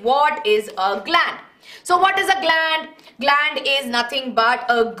is, what is a gland? So what is a gland? Gland is nothing but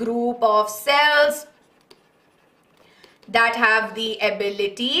a group of cells that have the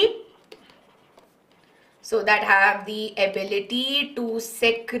ability to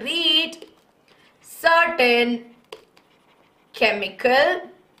secrete certain chemical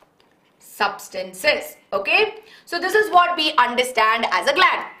substances, okay? So this is what we understand as a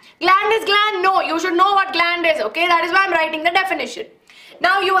gland. Gland is gland? No, you should know what gland is, okay? That is why I'm writing the definition.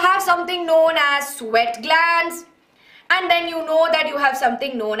 Now you have something known as sweat glands, and then you know that you have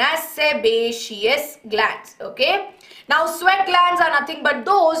something known as sebaceous glands, okay? Now sweat glands are nothing but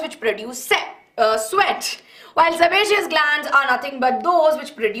those which produce sweat, while sebaceous glands are nothing but those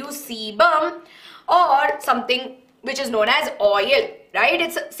which produce sebum, or something which is known as oil, right?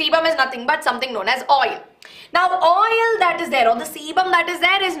 Sebum is nothing but something known as oil. Now oil that is there, or the sebum that is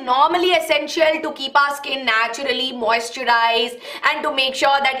there, is normally essential to keep our skin naturally moisturized and to make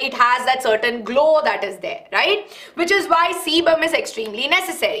sure that it has that certain glow that is there, right? Which is why sebum is extremely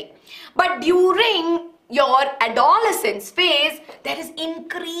necessary. But during your adolescence phase, there is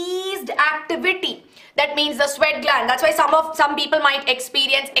increased activity. That means the sweat gland. That's why some people might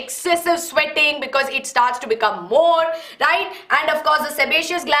experience excessive sweating because it starts to become more, right? And of course, the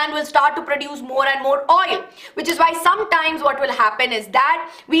sebaceous gland will start to produce more and more oil, which is why sometimes what will happen is that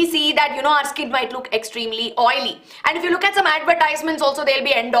we see that, you know, our skin might look extremely oily. And if you look at some advertisements also, they'll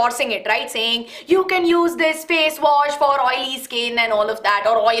be endorsing it, right? Saying you can use this face wash for oily skin and all of that,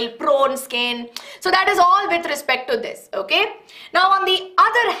 or oil prone skin. So that is all with respect to this, okay? Now on the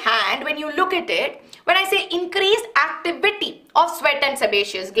other hand, when you look at it, when I say increased activity of sweat and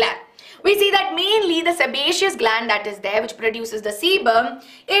sebaceous gland, we see that mainly the sebaceous gland that is there, which produces the sebum,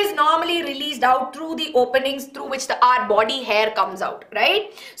 is normally released out through the openings through which our body hair comes out,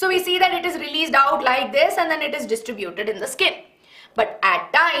 right? So we see that it is released out like this, and then it is distributed in the skin. But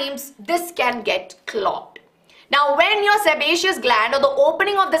at times, this can get clogged. Now when your sebaceous gland, or the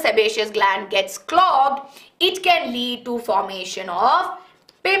opening of the sebaceous gland, gets clogged, it can lead to formation of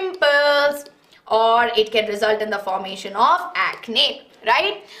pimples, or it can result in the formation of acne.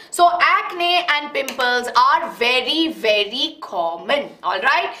 right? So acne and pimples are very, very common, all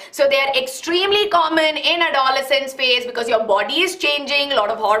right? So they are extremely common in adolescence phase because your body is changing, a lot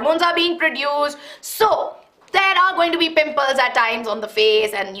of hormones are being produced. So there are going to be pimples at times on the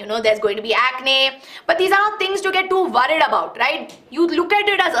face, and there's going to be acne, but these are not things to get too worried about, right? You look at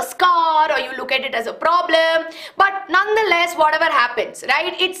it as a scar or you look at it as a problem, but nonetheless, whatever happens,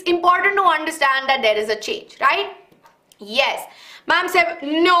 right, it's important to understand that there is a change, right? Yes. Ma'am said,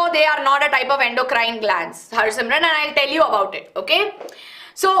 no, they are not a type of endocrine glands, Harsimran, and I'll tell you about it, okay?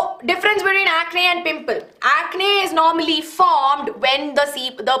 So, difference between acne and pimple. Acne is normally formed when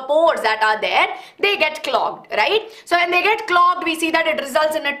the pores that are there, they get clogged, right? So, when they get clogged, we see that it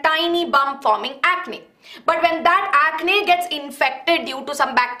results in a tiny bump forming acne. But when that acne gets infected due to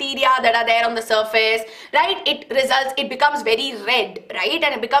some bacteria that are there on the surface, right, it becomes very red, right,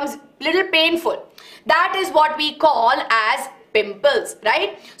 and it becomes little painful. That is what we call as pimples,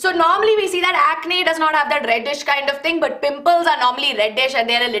 right? So normally we see that acne does not have that reddish kind of thing, but pimples are normally reddish and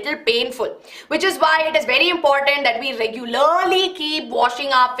they are a little painful, which is why it is very important that we regularly keep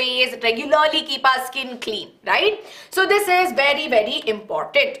washing our face, regularly keep our skin clean, right? So this is very, very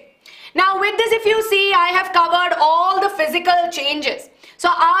important. Now with this, if you see, I have covered all the physical changes. So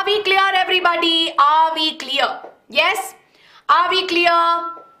are we clear, everybody? Are we clear? Yes? Are we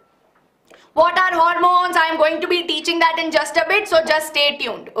clear? What are hormones? I am going to be teaching that in just a bit, so just stay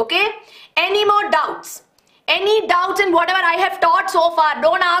tuned, okay? Any more doubts? Any doubts in whatever I have taught so far?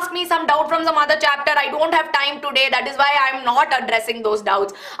 Don't ask me some doubt from some other chapter. I don't have time today. That is why I am not addressing those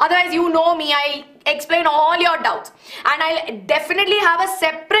doubts. Otherwise, you know me, I'll explain all your doubts. And I'll definitely have a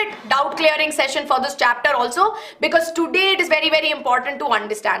separate doubt clearing session for this chapter also, because today it is very, very important to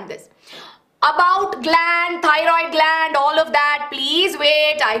understand this. About gland, thyroid gland, all of that, please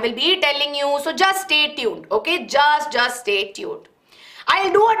wait. I will be telling you. So just stay tuned, okay? Just stay tuned.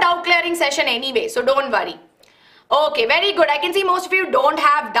 I'll do a doubt clearing session anyway, so don't worry. Okay, very good. I can see most of you don't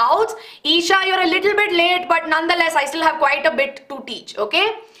have doubts. Isha, you're a little bit late, but nonetheless, I still have quite a bit to teach, okay?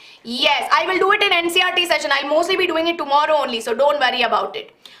 Yes, I will do it in NCERT session. I'll mostly be doing it tomorrow only, so don't worry about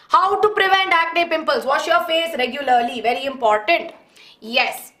it. How to prevent acne pimples? Wash your face regularly. Very important.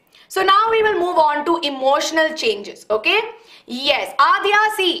 Yes. So now we will move on to emotional changes, okay? Yes,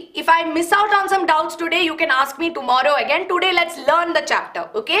 Adya, see, if I miss out on some doubts today, you can ask me tomorrow again. Today, let's learn the chapter,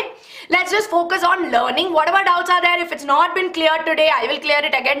 okay? Let's just focus on learning. Whatever doubts are there, if it's not been cleared today, I will clear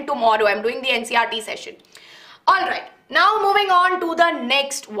it again tomorrow. I'm doing the NCERT session. Alright, now moving on to the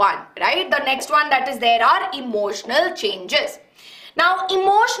next one, right? The next one that is there are emotional changes. Now,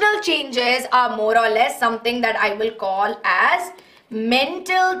 emotional changes are more or less something that I will call as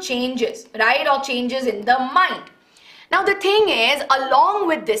mental changes, right, or changes in the mind. Now the thing is, along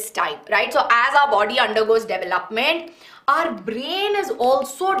with this time, right, so as our body undergoes development, our brain is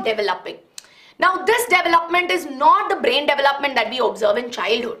also developing. Now this development is not the brain development that we observe in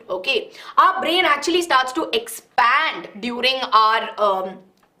childhood, okay? Our brain actually starts to expand during our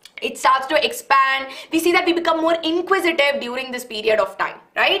it starts to expand. We see that we become more inquisitive during this period of time,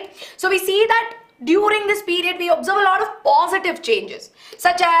 right? So we see that during this period, we observe a lot of positive changes,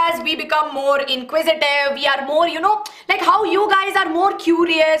 such as we become more inquisitive, we are more, like how you guys are more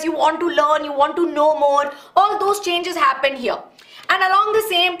curious, you want to learn, you want to know more, all those changes happen here. And along the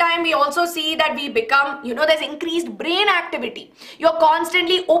same time, we also see that we become, there's increased brain activity. You're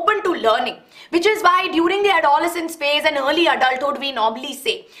constantly open to learning, which is why during the adolescence phase and early adulthood, we normally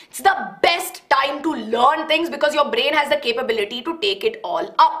say it's the best time to learn things because your brain has the capability to take it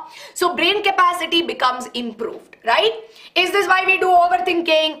all up. So brain capacity becomes improved, right? Is this why we do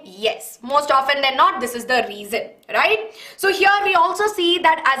overthinking? Yes, most often than not, this is the reason, right? So here we also see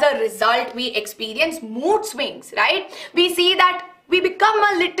that as a result, we experience mood swings, right? We see that we become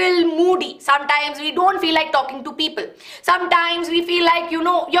a little moody. Sometimes we don't feel like talking to people. Sometimes we feel like, you're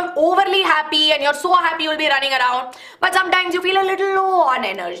overly happy and you're so happy you'll be running around. But sometimes you feel a little low on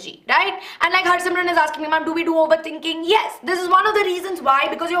energy, right? And like Harsimran is asking me, ma'am, do we do overthinking? Yes, this is one of the reasons why,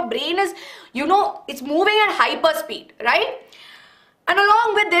 because your brain is, it's moving at hyper speed, right? And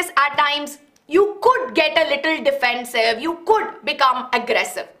along with this, at times, you could get a little defensive. You could become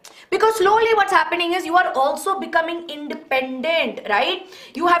aggressive. Because slowly what's happening is you are also becoming independent, right?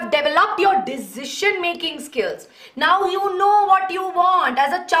 You have developed your decision-making skills. Now you know what you want.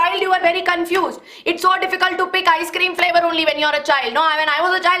 As a child, you are very confused. It's so difficult to pick ice cream flavor only when you're a child. No, when I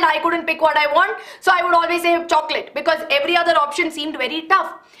was a child, I couldn't pick what I want. So I would always say chocolate because every other option seemed very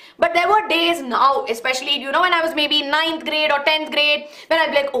tough. But there were days now, especially, when I was maybe in 9th grade or 10th grade, when I'd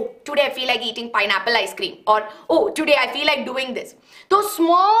be like, oh, today I feel like eating pineapple ice cream. Or, oh, today I feel like doing this. Those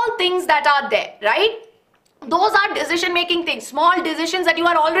small things that are there, right? Those are decision making things, small decisions that you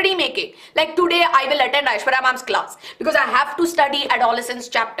are already making. Like today I will attend Aishwarya Ma'am's class because I have to study adolescence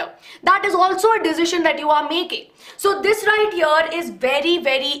chapter. That is also a decision that you are making. So this right here is very,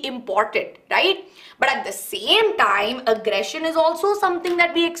 very important, right? But at the same time, aggression is also something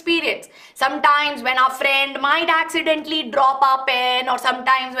that we experience. Sometimes when our friend might accidentally drop our pen, or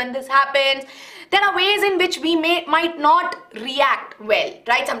sometimes when this happens, there are ways in which we might not react well,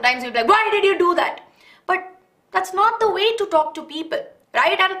 right? Sometimes you're like, why did you do that? But that's not the way to talk to people,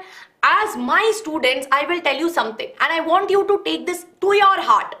 right? And as my students, I will tell you something, and I want you to take this to your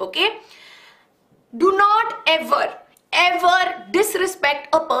heart, okay? Do not ever disrespect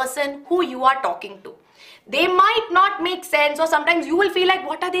a person who you are talking to. They might not make sense, or sometimes you will feel like,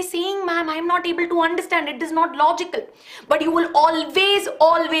 what are they saying, ma'am? I am not able to understand. It is not logical. But you will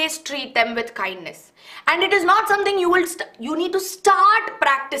always treat them with kindness. And it is not something you need to start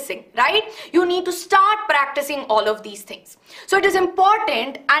practicing, right? You need to start practicing all of these things. So it is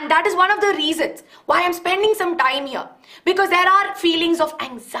important, and that is one of the reasons why I'm spending some time here. Because there are feelings of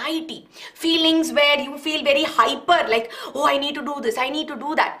anxiety, feelings where you feel very hyper, like, oh, I need to do this, I need to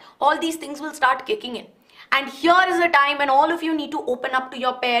do that. All these things will start kicking in. And here is the time when all of you need to open up to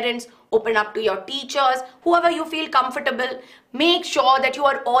your parents, open up to your teachers, whoever you feel comfortable. Make sure that you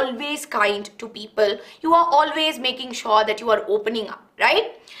are always kind to people. You are always making sure that you are opening up,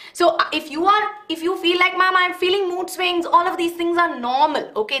 right? So if you feel like, ma'am, I'm feeling mood swings, all of these things are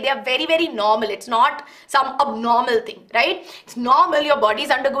normal, okay? They are very, very normal. It's not some abnormal thing, right? It's normal. Your body is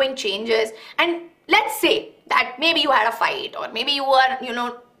undergoing changes. And let's say that maybe you had a fight, or maybe you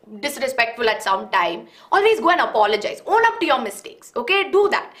were, disrespectful at some time. Always go and apologize. Own up to your mistakes, okay? Do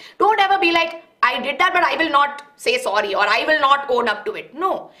that. Don't ever be like, I did that, but I will not say sorry, or I will not own up to it.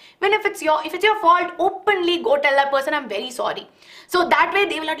 No. If it's your fault, openly go tell that person, I'm very sorry. So that way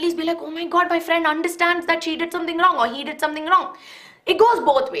they will at least be like, oh my God, my friend understands that she did something wrong, or he did something wrong. It goes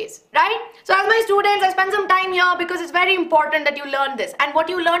both ways, right? So as my students, I spend some time here because it's very important that you learn this. And what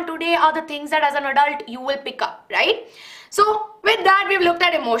you learn today are the things that as an adult you will pick up, right? So with that, we've looked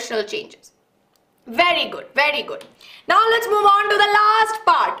at emotional changes. Very good, very good. Now let's move on to the last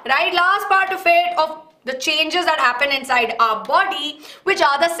part, right? Last part of it, of the changes that happen inside our body, which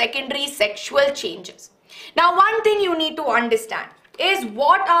are the secondary sexual changes. Now one thing you need to understand is,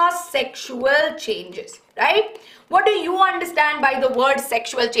 what are sexual changes, right? What do you understand by the word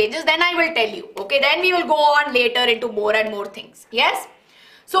sexual changes? Then I will tell you, okay? Then we will go on later into more and more things, yes?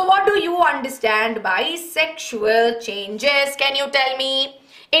 So what do you understand by sexual changes? Can you tell me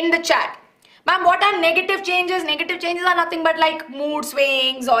in the chat? Ma'am, what are negative changes? Negative changes are nothing but like mood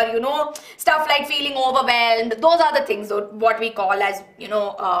swings, or stuff like feeling overwhelmed. Those are the things, what we call as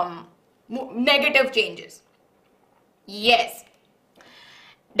negative changes. Yes.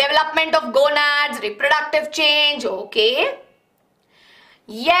 Development of gonads, reproductive change, okay.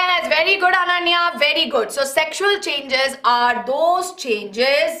 Yes, very good, Ananya, very good. So sexual changes are those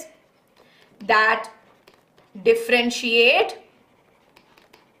changes that differentiate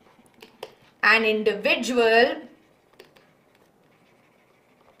an individual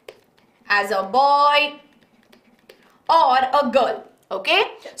as a boy or a girl, okay?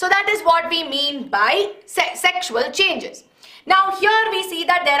 So that is what we mean by sexual changes. Now here we see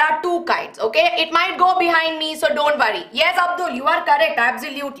that there are two kinds, okay? It might go behind me, so don't worry. Yes, Abdul, you are correct,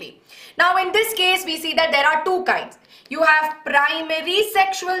 absolutely. Now in this case, we see that there are two kinds. You have primary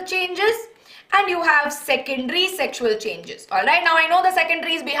sexual changes and you have secondary sexual changes. Alright, now I know the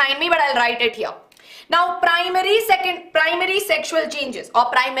secondary is behind me, but I'll write it here. Now primary sexual changes or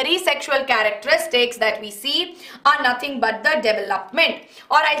primary sexual characteristics that we see are nothing but the development,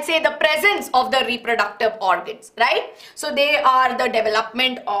 or I'll say the presence of the reproductive organs, right? So they are the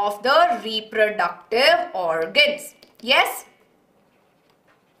development of the reproductive organs. Yes?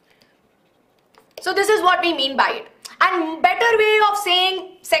 So this is what we mean by it. And better way of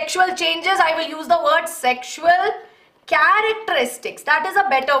saying sexual changes, I will use the word sexual characteristics. That is a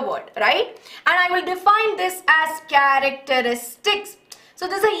better word, right? And I will define this as characteristics. So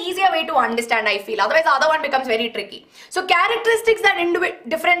this is an easier way to understand, I feel. Otherwise, the other one becomes very tricky. So characteristics that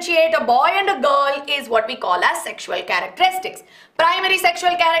differentiate a boy and a girl is what we call as sexual characteristics. Primary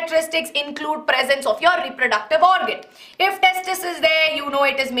sexual characteristics include presence of your reproductive organ. If testis is there, you know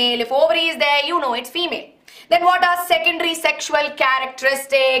it is male. If ovary is there, you know it's female. Then what are secondary sexual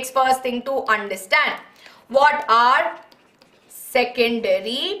characteristics? First thing to understand. What are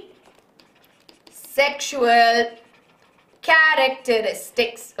secondary sexual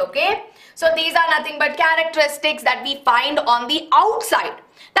characteristics? Okay, so these are nothing but characteristics that we find on the outside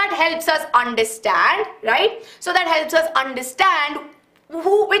that helps us understand, right? So that helps us understand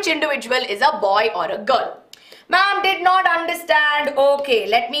which individual is a boy or a girl. Ma'am did not understand. Okay,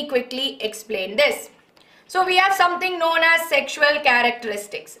 let me quickly explain this. So we have something known as sexual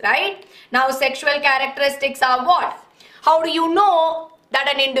characteristics, right? Now sexual characteristics are what? How do you know that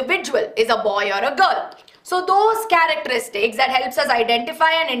an individual is a boy or a girl? So those characteristics that helps us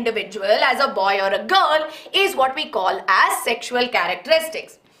identify an individual as a boy or a girl is what we call as sexual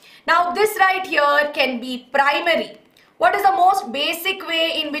characteristics. Now this right here can be primary. What is the most basic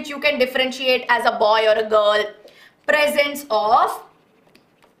way in which you can differentiate as a boy or a girl? Presence of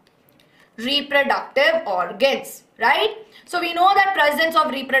reproductive organs, right? So we know that presence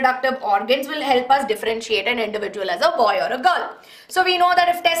of reproductive organs will help us differentiate an individual as a boy or a girl. So we know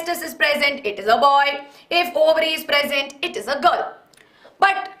that if testis is present, it is a boy. If ovary is present, it is a girl.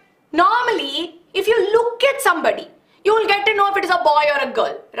 But normally, if you look at somebody, you will get to know if it is a boy or a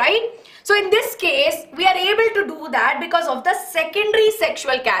girl, right? So in this case, we are able to do that because of the secondary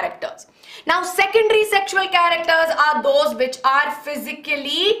sexual characters. Now, secondary sexual characters are those which are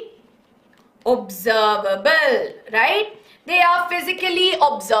physically observable, right? They are physically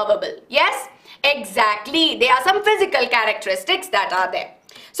observable. Yes, exactly. There are some physical characteristics that are there.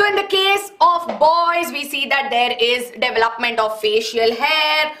 So in the case of boys, we see that there is development of facial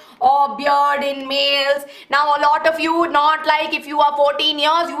hair or beard in males. Now a lot of you would not like, if you are 14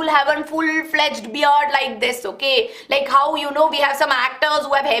 years, you will have a full-fledged beard like this, okay? Like how, you know, we have some actors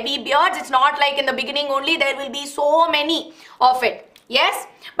who have heavy beards. It's not like in the beginning only, there will be so many of it. Yes,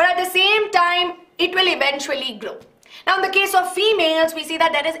 but at the same time, it will eventually grow. Now in the case of females, we see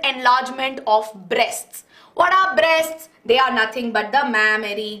that there is enlargement of breasts. What are breasts? They are nothing but the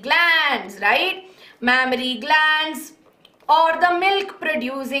mammary glands, right? Mammary glands or the milk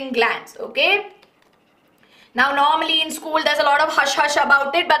producing glands, okay? Now normally in school there's a lot of hush-hush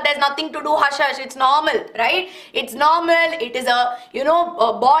about it, but there's nothing to do hush-hush. It's normal, right? It's normal. It is a, you know,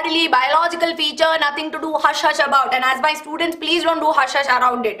 a bodily, biological feature, nothing to do hush-hush about. And as my students, please don't do hush-hush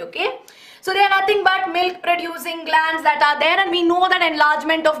around it, okay? So they are nothing but milk producing glands that are there, and we know that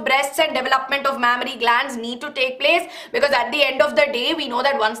enlargement of breasts and development of mammary glands need to take place because at the end of the day, we know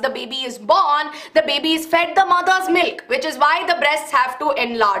that once the baby is born, the baby is fed the mother's milk, which is why the breasts have to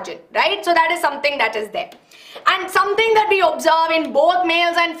enlarge it, right? So that is something that is there. And something that we observe in both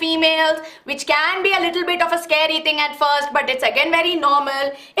males and females, which can be a little bit of a scary thing at first, but it's again very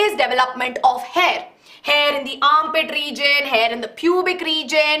normal, is development of hair. Hair in the armpit region, hair in the pubic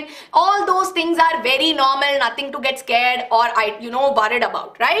region, all those things are very normal, nothing to get scared or worried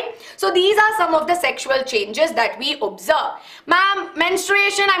about, right? So these are some of the sexual changes that we observe. Ma'am,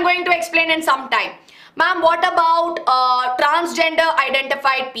 menstruation I'm going to explain in some time. Ma'am, what about transgender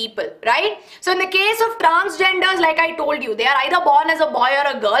identified people, right? So in the case of transgenders, like I told you, they are either born as a boy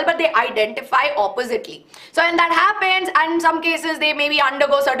or a girl, but they identify oppositely. So when that happens, and in some cases, they maybe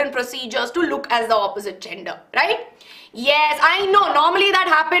undergo certain procedures to look as the opposite gender, right? Yes, I know. Normally that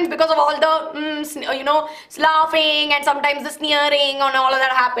happens because of all the, laughing and sometimes the sneering and all of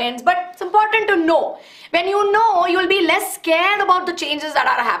that happens. But it's important to know. When you know, you'll be less scared about the changes that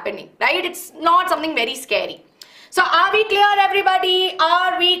are happening, right? It's not something very scary. So are we clear, everybody?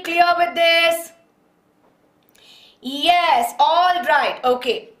 Are we clear with this? Yes, all right.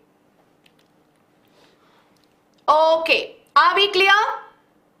 Okay. Okay. Are we clear?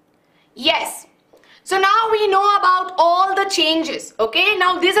 Yes. So now we know about all the changes, okay?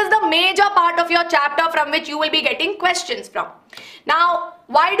 Now this is the major part of your chapter from which you will be getting questions from. Now,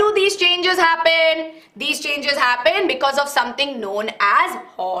 why do these changes happen? These changes happen because of something known as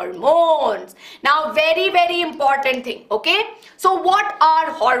hormones. Now, very, very important thing, okay? So what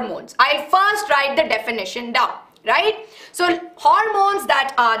are hormones? I first write the definition down, right? So hormones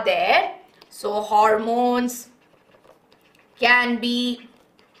that are there, so hormones can be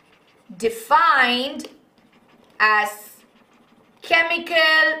defined as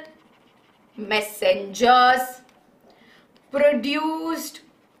chemical messengers produced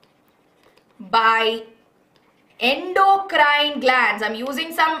by endocrine glands. I'm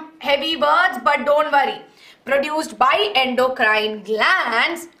using some heavy words, but don't worry. Produced by endocrine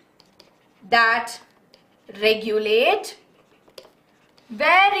glands that regulate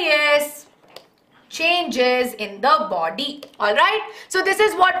various changes in the body. All right, so this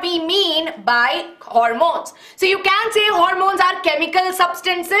is what we mean by hormones. So you can say hormones are chemical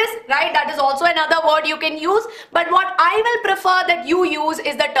substances, right? That is also another word you can use, but what I will prefer that you use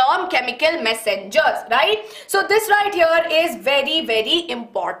is the term chemical messengers, right? So this right here is very, very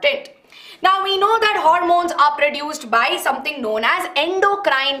important. Now we know that hormones are produced by something known as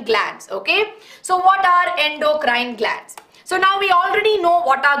endocrine glands, okay? So what are endocrine glands? So now we already know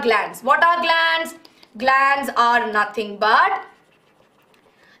what are glands. What are glands? Glands are nothing but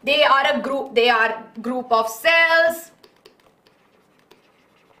They are group of cells,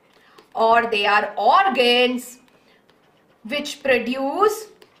 or they are organs which produce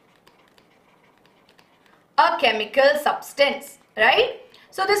a chemical substance, right?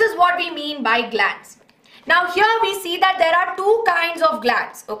 So this is what we mean by glands. Now here we see that there are two kinds of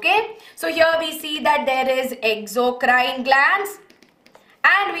glands, okay? So here we see that there is exocrine glands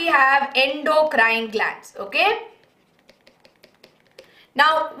and we have endocrine glands, okay?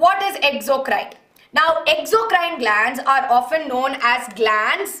 Now what is exocrine? Now exocrine glands are often known as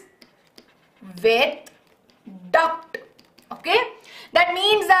glands with duct, okay? That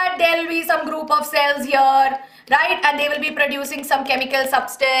means that there will be some group of cells here, right? And they will be producing some chemical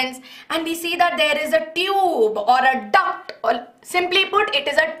substance. And we see that there is a tube or a duct, or simply put, it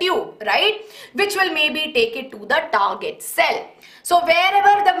is a tube, right? Which will maybe take it to the target cell. So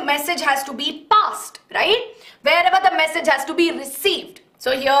wherever the message has to be passed, right? Wherever the message has to be received.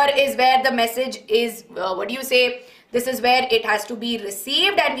 So here is where the message is, this is where it has to be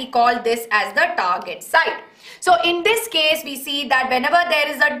received, and we call this as the target site. So in this case, we see that whenever there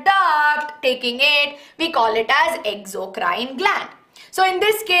is a duct taking it, we call it as exocrine gland. So in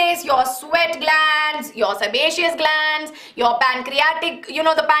this case, your sweat glands, your sebaceous glands, your pancreatic,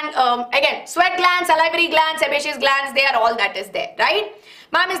 again, sweat glands, salivary glands, sebaceous glands, they are all that is there, right?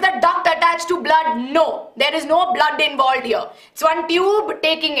 Ma'am, is the duct attached to blood? No, there is no blood involved here. It's one tube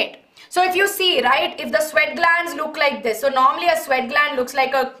taking it. So if you see, right, if the sweat glands look like this, so normally a sweat gland looks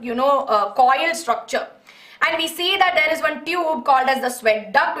like a, a coil structure. And we see that there is one tube called as the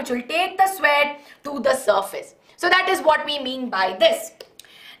sweat duct which will take the sweat to the surface. So that is what we mean by this.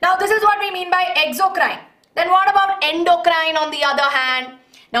 Now this is what we mean by exocrine. Then what about endocrine on the other hand?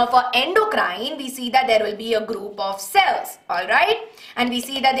 Now for endocrine, we see that there will be a group of cells, alright? And we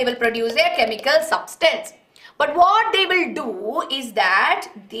see that they will produce a chemical substance. But what they will do is that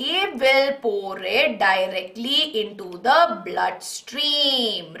they will pour it directly into the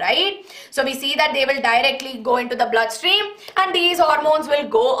bloodstream, right? So we see that they will directly go into the bloodstream and these hormones will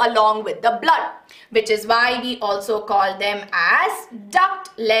go along with the blood, which is why we also call them as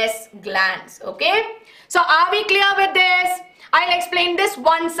ductless glands, okay? So are we clear with this? I'll explain this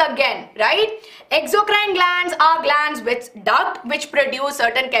once again, right? Exocrine glands are glands with duct which produce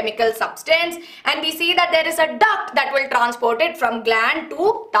certain chemical substance, and we see that there is a duct that will transport it from gland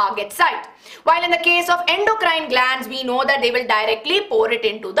to target site. While in the case of endocrine glands, we know that they will directly pour it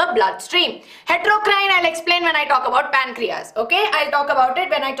into the bloodstream. Heterocrine I'll explain when I talk about pancreas, okay? I'll talk about it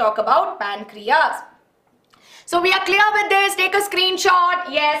when I talk about pancreas. So we are clear with this. Take a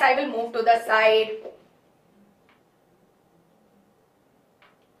screenshot. Yes, I will move to the side.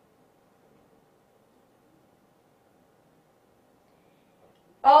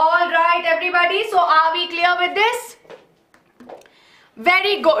 Alright everybody, so are we clear with this?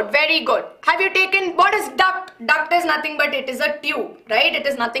 Very good, very good. Have you taken, what is duct? Duct is nothing but it is a tube, right? It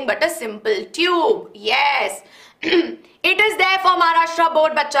is nothing but a simple tube. Yes. It is there for Maharashtra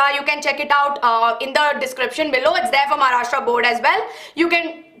board, bacha. You can check it out in the description below. It's there for Maharashtra board as well. You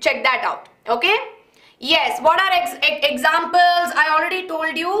can check that out, okay? Yes, what are examples? I already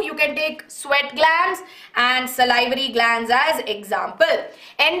told you, you can take sweat glands and salivary glands as example.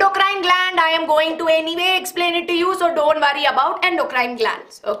 Endocrine gland, I am going to anyway explain it to you, so don't worry about endocrine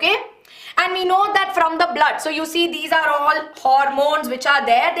glands, okay? And we know that from the blood, so you see these are all hormones which are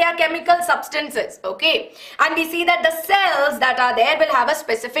there, they are chemical substances, okay? And we see that the cells that are there will have a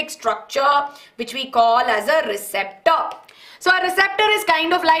specific structure which we call as a receptor. So a receptor is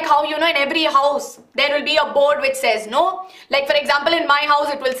kind of like how, in every house, there will be a board which says, no, like for example, in my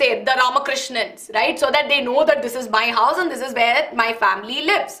house, it will say the Ramakrishnans, right? So that they know that this is my house and this is where my family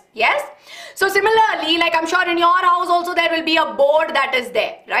lives. Yes. So similarly, like I'm sure in your house also, there will be a board that is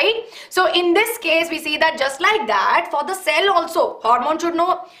there, right? So in this case, we see that just like that, for the cell also, hormone should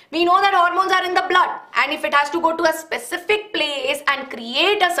know, we know that hormones are in the blood. And if it has to go to a specific place and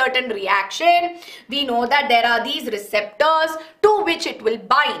create a certain reaction, we know that there are these receptors to which it will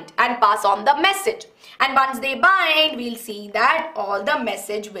bind and pass on the message. And once they bind, we'll see that all the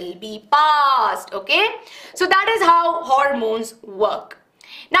message will be passed, okay? So that is how hormones work.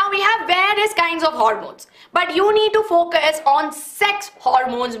 Now we have various kinds of hormones, but you need to focus on sex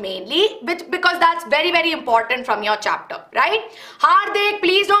hormones mainly because that's very, very important from your chapter, right? Hardik,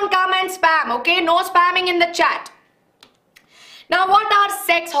 please don't come and spam, okay? No spamming in the chat. Now what are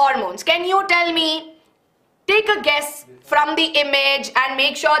sex hormones? Can you tell me? Take a guess from the image and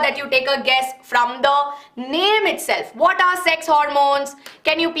make sure that you take a guess from the name itself. What are sex hormones?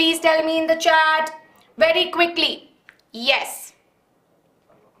 Can you please tell me in the chat very quickly? Yes.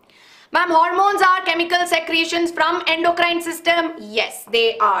 Ma'am, hormones are chemical secretions from endocrine system. Yes,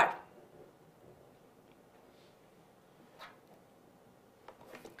 they are.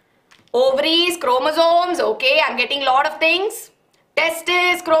 Ovaries, chromosomes. Okay, I'm getting a lot of things.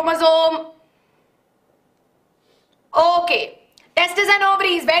 Testis, chromosome. Okay. Testes and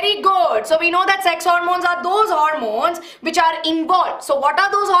ovaries, very good. So we know that sex hormones are those hormones which are involved. So what are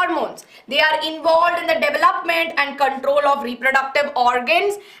those hormones? They are involved in the development and control of reproductive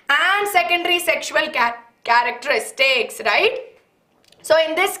organs and secondary sexual characteristics, right? So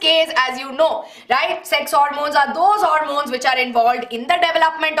in this case, as you know, right, sex hormones are those hormones which are involved in the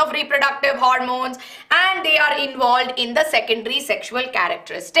development of reproductive hormones and they are involved in the secondary sexual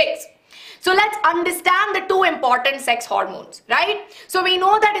characteristics. So let's understand the two important sex hormones, right? So we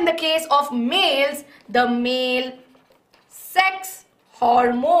know that in the case of males, the male sex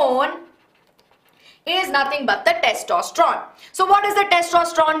hormone is nothing but the testosterone. So what does the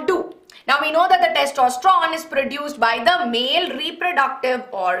testosterone do? Now we know that the testosterone is produced by the male reproductive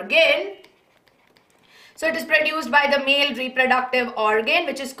organ. So it is produced by the male reproductive organ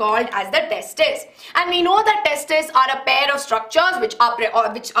which is called as the testis. And we know that testes are a pair of structures which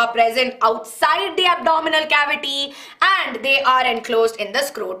are present outside the abdominal cavity and they are enclosed in the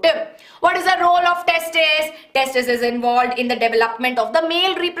scrotum. What is the role of testis? Testis is involved in the development of the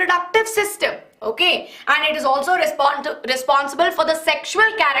male reproductive system. Okay, and it is also responsible for the sexual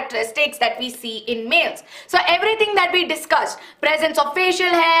characteristics that we see in males. So everything that we discussed, presence of facial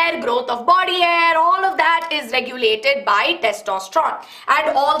hair, growth of body hair, all of that is regulated by testosterone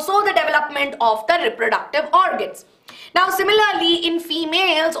and also the development of the reproductive organs. Now similarly in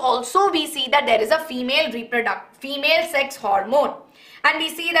females also we see that there is a female sex hormone. And we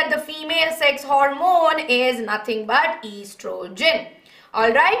see that the female sex hormone is nothing but estrogen.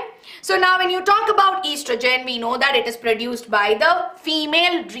 Alright, so now when you talk about estrogen, we know that it is produced by the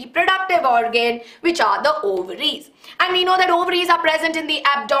female reproductive organ which are the ovaries. And we know that ovaries are present in the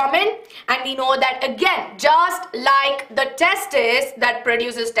abdomen and we know that again, just like the testis that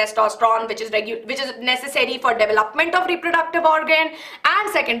produces testosterone which is necessary for development of reproductive organ and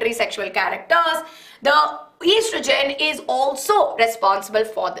secondary sexual characters, the estrogen is also responsible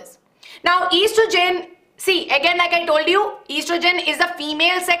for this. Now estrogen, see, again like I told you, estrogen is a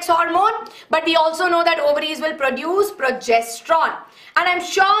female sex hormone, but we also know that ovaries will produce progesterone. And I'm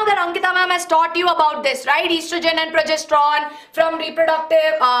sure that Ankita ma'am has taught you about this, right? Estrogen and progesterone from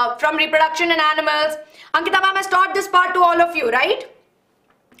reproduction in animals. Ankita ma'am has taught this part to all of you, right?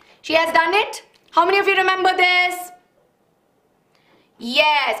 She has done it. How many of you remember this?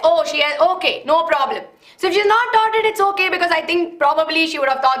 Yes. Oh, she has. Okay, no problem. So if she's not taught it, it's okay because I think probably she would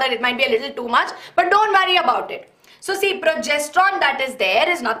have thought that it might be a little too much. But don't worry about it. So see, progesterone that is there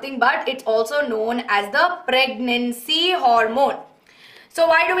is nothing but it's also known as the pregnancy hormone. So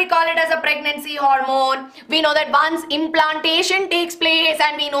why do we call it as a pregnancy hormone? We know that once implantation takes place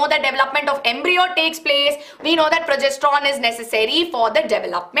and we know that development of embryo takes place, we know that progesterone is necessary for the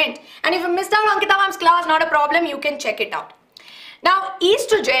development. And if you missed out Ankita ma'am's class, not a problem, you can check it out. Now,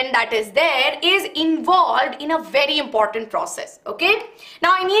 estrogen that is there is involved in a very important process, okay?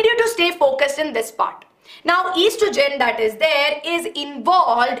 Now, I need you to stay focused in this part. Now, estrogen that is there is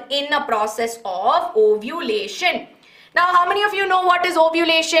involved in a process of ovulation. Now, how many of you know what is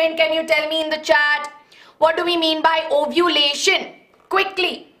ovulation? Can you tell me in the chat? What do we mean by ovulation?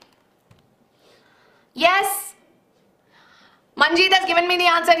 Quickly. Yes? Manjeet has given me the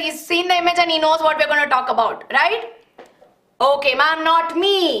answer. He's seen the image and he knows what we're going to talk about, right? Okay, ma'am, not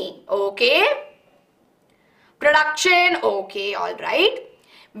me. Okay. Production. Okay, all right.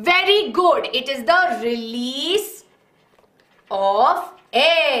 Very good. It is the release of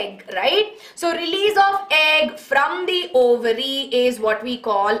egg, right? So release of egg from the ovary is what we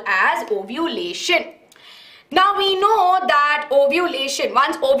call as ovulation. Now we know that ovulation,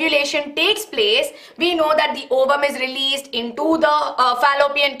 once ovulation takes place, we know that the ovum is released into the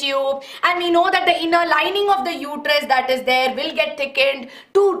fallopian tube and we know that the inner lining of the uterus that is there will get thickened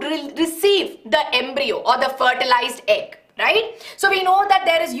to receive the embryo or the fertilized egg, right? So we know that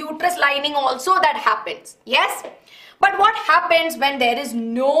there is uterus lining also that happens, yes? But what happens when there is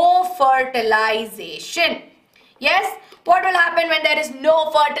no fertilization? Yes? What will happen when there is no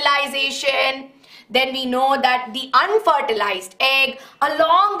fertilization? Then we know that the unfertilized egg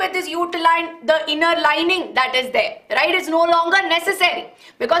along with this uterine, the inner lining that is there, right, is no longer necessary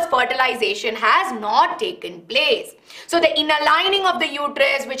because fertilization has not taken place. So the inner lining of the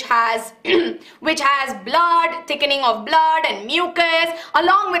uterus which has blood, thickening of blood and mucus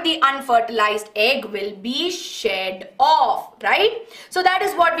along with the unfertilized egg will be shed off, right? So that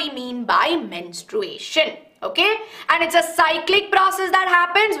is what we mean by menstruation. okay? And it's a cyclic process that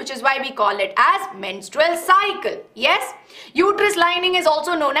happens, which is why we call it as menstrual cycle. Yes, uterus lining is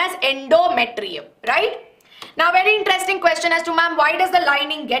also known as endometrium, right? Now, very interesting question as to, ma'am, why does the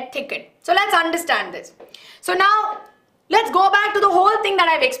lining get thickened? So let's understand this. So now let's go back to the whole thing that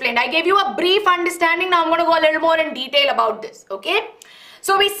I've explained. I gave you a brief understanding. Now I'm going to go a little more in detail about this, okay?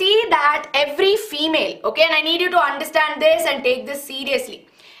 So we see that every female, okay, and I need you to understand this and take this seriously.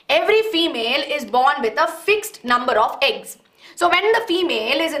 Every female is born with a fixed number of eggs. So when the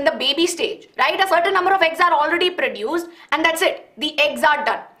female is in the baby stage, right, a certain number of eggs are already produced and that's it. The eggs are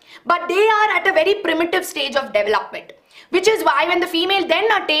done. But they are at a very primitive stage of development, which is why when the female then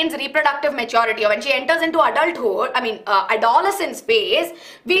attains reproductive maturity, or when she enters into adulthood, adolescence phase,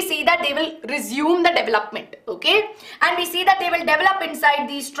 we see that they will resume the development, okay? And we see that they will develop inside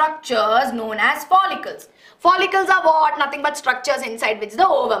these structures known as follicles. Follicles are what? Nothing but structures inside which the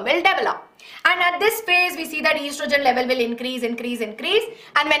ovum will develop. And at this phase, we see that estrogen level will increase. And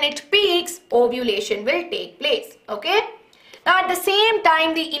when it peaks, ovulation will take place, okay? Now at the same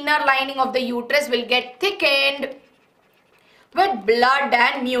time, the inner lining of the uterus will get thickened with blood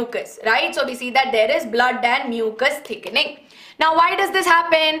and mucus, right? So we see that there is blood and mucus thickening. Now why does this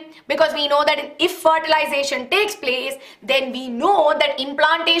happen? Because we know that if fertilization takes place, then we know that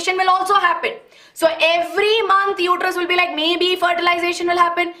implantation will also happen. So every month uterus will be like, maybe fertilization will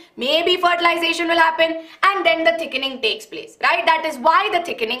happen, maybe fertilization will happen, and then the thickening takes place, right? That is why the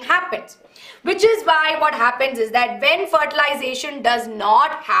thickening happens. Which is why what happens is that when fertilization does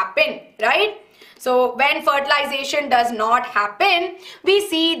not happen, right? So when fertilization does not happen, we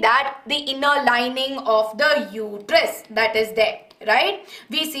see that the inner lining of the uterus that is there, right?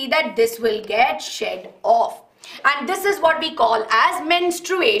 We see that this will get shed off. And this is what we call as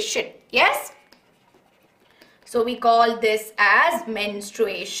menstruation, yes? So we call this as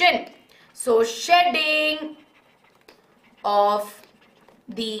menstruation. So shedding of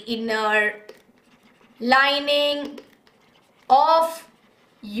the inner lining of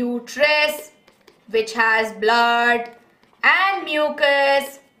uterus, which has blood and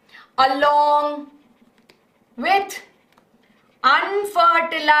mucus, along with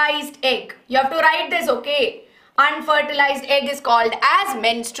unfertilized egg. You have to write this, okay? Unfertilized egg is called as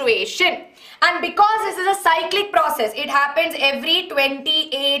menstruation. And because this is a cyclic process, it happens every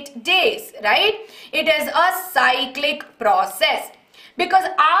 28 days, right? It is a cyclic process. Because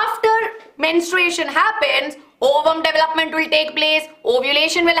after menstruation happens, ovum development will take place,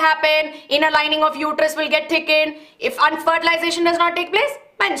 ovulation will happen, inner lining of uterus will get thickened. If fertilization does not take place,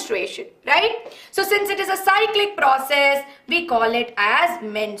 menstruation, right? So since it is a cyclic process, we call it as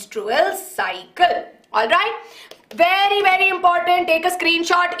menstrual cycle. All right? Very, very important. Take a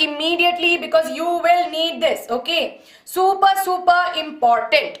screenshot immediately because you will need this, okay? Super, super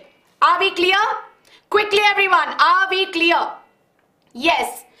important. Are we clear? Quickly everyone, are we clear?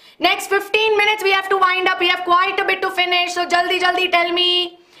 Yes. Next 15 minutes we have to wind up. We have quite a bit to finish. So jaldi tell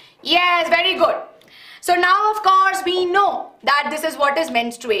me. Yes, very good. So now of course we know that this is what is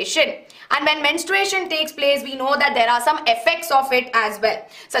menstruation. And when menstruation takes place, we know that there are some effects of it as well,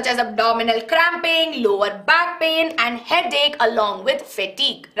 such as abdominal cramping, lower back pain and headache along with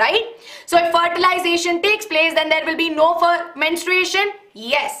fatigue, right? So if fertilization takes place, then there will be no menstruation?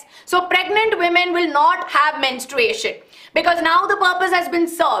 Yes. So pregnant women will not have menstruation, because now the purpose has been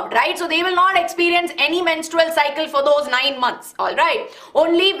served, right? So they will not experience any menstrual cycle for those 9 months, all right?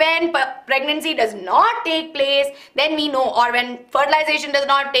 Only when pregnancy does not take place, then we know, or when fertilization does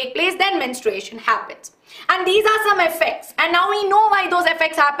not take place, then menstruation happens. And these are some effects. And now we know why those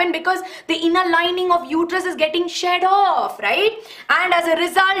effects happen, because the inner lining of uterus is getting shed off, right? And as a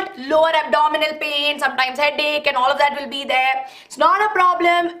result, lower abdominal pain, sometimes headache and all of that will be there. It's not a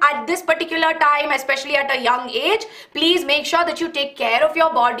problem at this particular time, especially at a young age. Please make sure that you take care of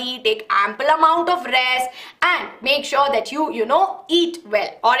your body, take ample amount of rest, and make sure that you eat well.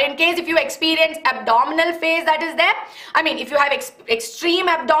 Or in case if you experience abdominal phase that is there, if you have extreme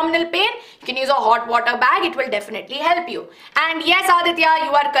abdominal pain, you can use a hot water bag. It will definitely help you. And yes, Aditya,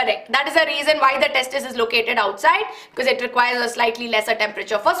 you are correct. That is the reason why the testis is located outside, because it requires a slightly lesser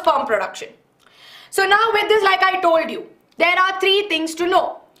temperature for sperm production. So now with this, like I told you, there are 3 things to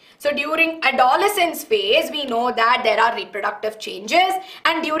know. So during adolescence phase, we know that there are reproductive changes,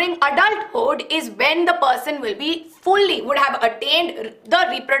 and during adulthood is when the person would have attained the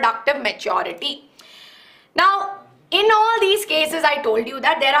reproductive maturity. Now, in all these cases, I told you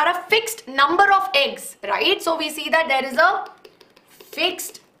that there are a fixed number of eggs, right? So we see that there is a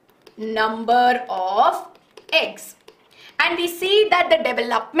fixed number of eggs. And we see that the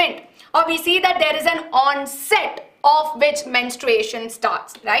development, or we see that there is an onset of which menstruation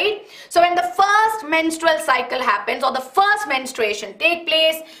starts, right? So when the first menstrual cycle happens or the first menstruation take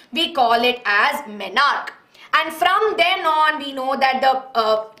place, we call it as menarche. And from then on, we know that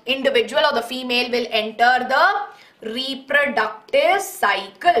the individual or the female will enter the reproductive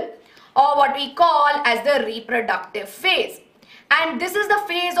cycle, or what we call as the reproductive phase. And this is the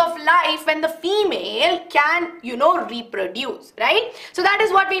phase of life when the female can, reproduce, right? So that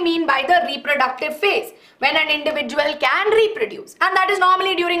is what we mean by the reproductive phase, when an individual can reproduce. And that is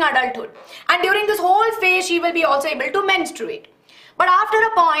normally during adulthood. And during this whole phase, she will be also able to menstruate. But after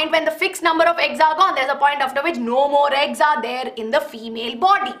a point when the fixed number of eggs are gone, there's a point after which no more eggs are there in the female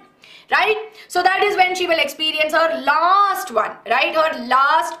body. Right? So that is when she will experience her last one, right? Her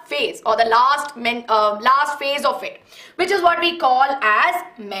last phase, or the last phase of it, which is what we call as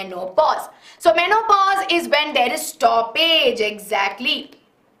menopause. So menopause is when there is stoppage, exactly.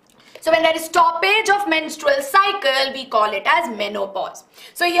 So when there is stoppage of menstrual cycle, we call it as menopause.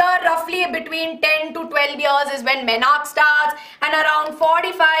 So here roughly between 10 to 12 years is when menarche starts, and around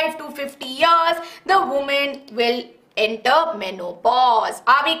 45 to 50 years, the woman will enter menopause.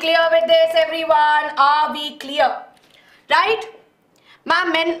 Are we clear with this, everyone? Are we clear? Right?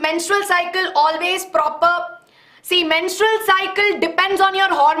 Ma'am, menstrual cycle always proper. See, menstrual cycle depends on your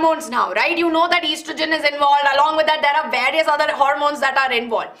hormones now, right? You know that estrogen is involved. Along with that, there are various other hormones that are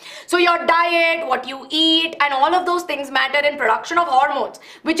involved. So your diet, what you eat, and all of those things matter in production of hormones,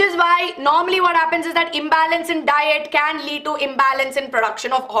 which is why normally what happens is that imbalance in diet can lead to imbalance in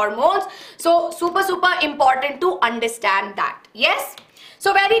production of hormones. So super important to understand that. Yes?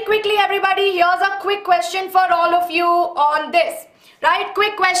 So very quickly, everybody, here's a quick question for all of you on this, right?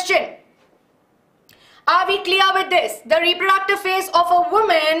 Quick question. Are we clear with this? The reproductive phase of a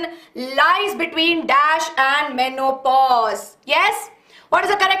woman lies between dash and menopause. Yes? What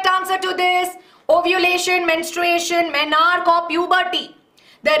is the correct answer to this? Ovulation, menstruation, menarche, or puberty?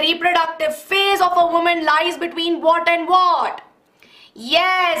 The reproductive phase of a woman lies between what and what?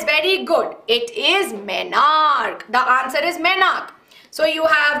 Yes, very good. It is menarche. The answer is menarche. So you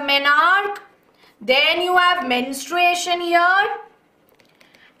have menarche, then you have menstruation here,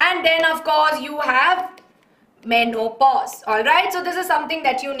 and then of course you have menopause. Alright, so this is something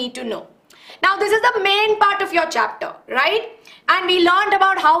that you need to know. Now this is the main part of your chapter, right? And we learned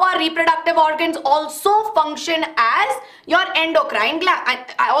about how our reproductive organs also function as your endocrine glands,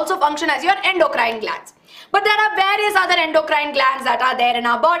 But there are various other endocrine glands that are there in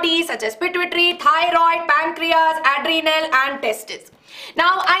our body, such as pituitary, thyroid, pancreas, adrenal, and testes.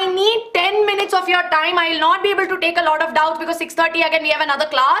 Now I need 10 minutes of your time. I will not be able to take a lot of doubts because 6:30 again we have another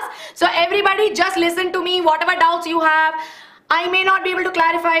class. So everybody just listen to me. Whatever doubts you have, I may not be able to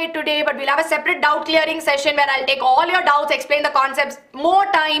clarify it today, but we'll have a separate doubt clearing session where I'll take all your doubts, explain the concepts more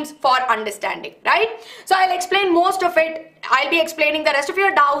times for understanding, right? So I'll explain most of it. I'll be explaining the rest of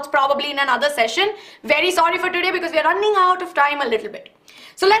your doubts probably in another session. Very sorry for today because we're running out of time a little bit.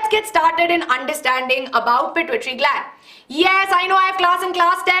 So let's get started in understanding about pituitary gland. Yes, I know I have class in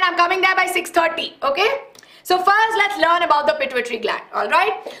class 10. I'm coming there by 6:30, okay? So first let's learn about the pituitary gland,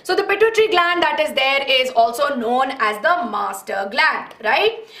 alright? So the pituitary gland that is there is also known as the master gland,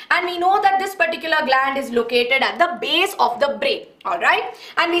 right? And we know that this particular gland is located at the base of the brain, alright?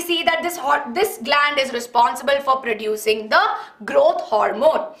 And we see that this gland is responsible for producing the growth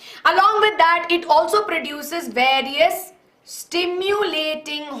hormone. Along with that, it also produces various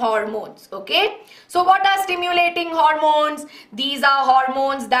stimulating hormones, okay? So what are stimulating hormones? These are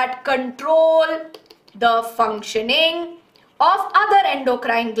hormones that control the functioning of other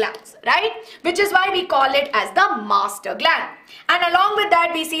endocrine glands, right? Which is why we call it as the master gland. And along with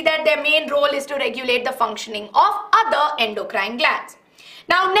that, we see that their main role is to regulate the functioning of other endocrine glands.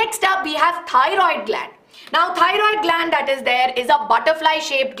 Now next up we have thyroid gland. Now thyroid gland that is there is a butterfly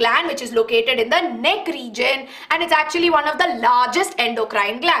shaped gland which is located in the neck region, and it's actually one of the largest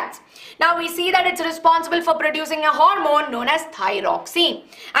endocrine glands. Now we see that it's responsible for producing a hormone known as thyroxine,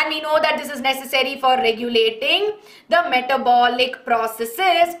 and we know that this is necessary for regulating the metabolic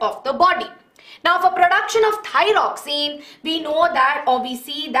processes of the body. Now for production of thyroxine, we know that, or we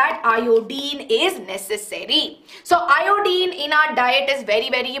see that iodine is necessary. So iodine in our diet is very,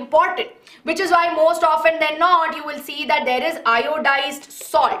 very important, which is why most often than not you will see that there is iodized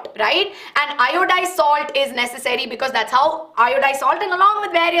salt, right? And iodized salt is necessary because that's how iodized salt, and along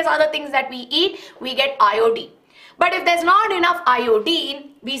with various other things that we eat, we get iodine. But if there's not enough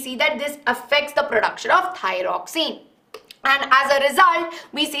iodine, we see that this affects the production of thyroxine. And as a result,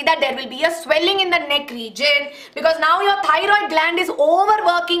 we see that there will be a swelling in the neck region, because now your thyroid gland is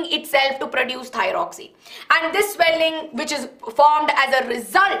overworking itself to produce thyroxine. And this swelling, which is formed as a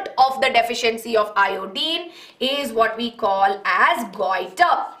result of the deficiency of iodine, is what we call as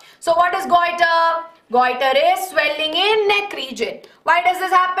goiter. So what is goiter? Goiter is swelling in neck region. Why does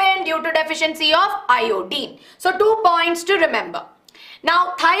this happen? Due to deficiency of iodine. So 2 points to remember.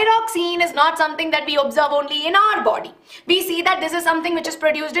 Now, thyroxine is not something that we observe only in our body. We see that this is something which is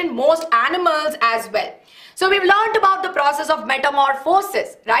produced in most animals as well. So we've learned about the process of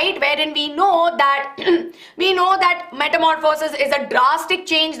metamorphosis, right? Wherein we know that metamorphosis is a drastic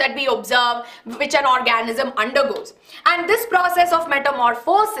change that we observe which an organism undergoes. And this process of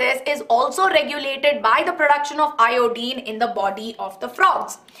metamorphosis is also regulated by the production of iodine in the body of the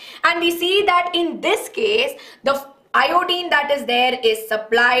frogs. And we see that in this case, the iodine that is there is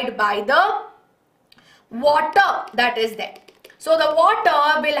supplied by the water that is there. So the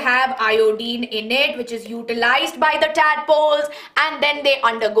water will have iodine in it, which is utilized by the tadpoles, and then they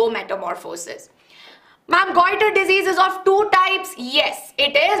undergo metamorphosis. Ma'am, goiter disease is of 2 types. Yes,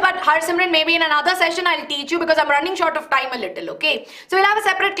 it is, but Harsimran, maybe in another session I'll teach you, because I'm running short of time a little, okay? So we'll have a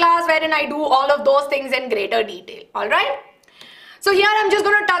separate class wherein I do all of those things in greater detail, alright? So here I'm just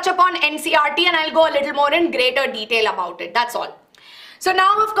going to touch upon NCERT and I'll go a little more in greater detail about it. That's all. So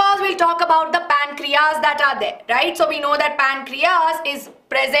now, of course, we'll talk about the pancreas that are there, right? So we know that pancreas is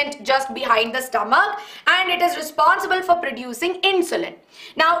present just behind the stomach and it is responsible for producing insulin.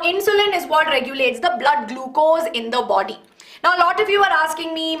 Now, insulin is what regulates the blood glucose in the body. Now, a lot of you are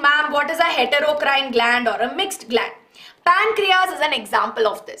asking me, ma'am, what is a heterocrine gland or a mixed gland? Pancreas is an example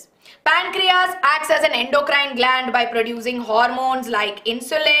of this. Pancreas acts as an endocrine gland by producing hormones like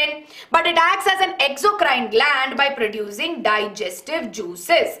insulin, but it acts as an exocrine gland by producing digestive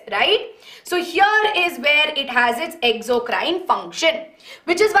juices, right? So here is where it has its exocrine function,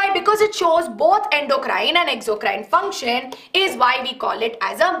 which is why, because it shows both endocrine and exocrine function, is why we call it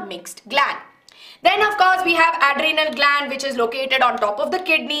as a mixed gland. Then, of course, we have adrenal gland, which is located on top of the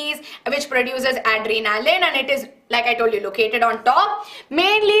kidneys, which produces adrenaline, and it is, like I told you, located on top.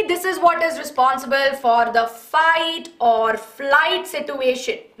 Mainly, this is what is responsible for the fight or flight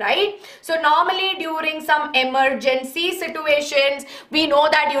situation, right? So normally during some emergency situations, we know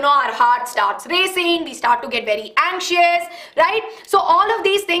that, our heart starts racing, we start to get very anxious, right? So all of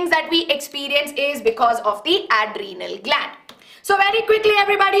these things that we experience is because of the adrenal gland. So very quickly,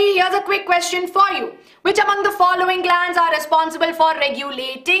 everybody, here's a quick question for you. Which among the following glands are responsible for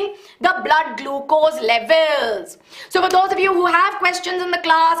regulating the blood glucose levels? So for those of you who have questions in the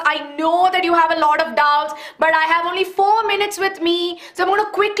class, I know that you have a lot of doubts, but I have only 4 minutes with me. So I'm going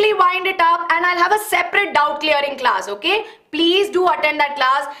to quickly wind it up and I'll have a separate doubt clearing class, okay? Please do attend that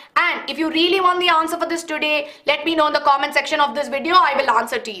class, and if you really want the answer for this today, let me know in the comment section of this video. I will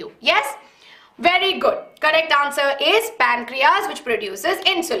answer to you. Yes? Very good. Correct answer is pancreas, which produces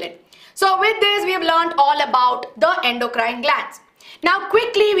insulin. So with this, we have learned all about the endocrine glands. Now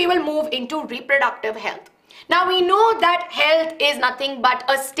quickly, we will move into reproductive health. Now we know that health is nothing but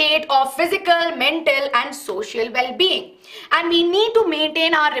a state of physical, mental and social well-being. And we need to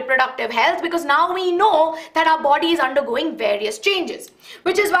maintain our reproductive health because now we know that our body is undergoing various changes.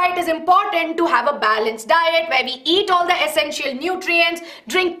 Which is why it is important to have a balanced diet where we eat all the essential nutrients,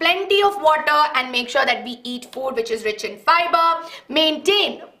 drink plenty of water and make sure that we eat food which is rich in fiber,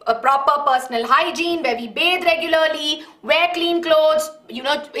 maintain a proper personal hygiene where we bathe regularly, wear clean clothes,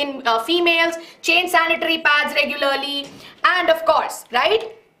 in females, change sanitary pads regularly, and of course,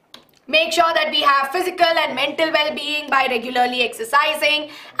 right? Make sure that we have physical and mental well-being by regularly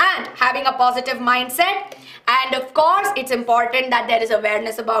exercising and having a positive mindset. And of course, it's important that there is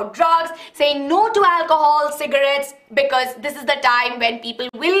awareness about drugs, saying no to alcohol, cigarettes, because this is the time when people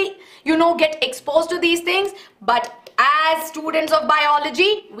will, get exposed to these things. But as students of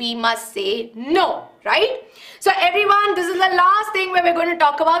biology, we must say no, right? So everyone, this is the last thing where we're going to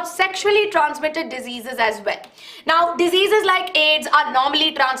talk about sexually transmitted diseases as well. Now, diseases like AIDS are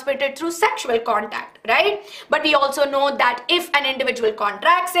normally transmitted through sexual contact, right? But we also know that if an individual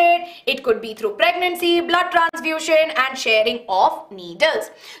contracts it, it could be through pregnancy, blood transfusion and sharing of needles.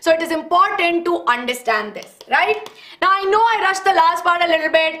 So it is important to understand this, right? Now, I know I rushed the last part a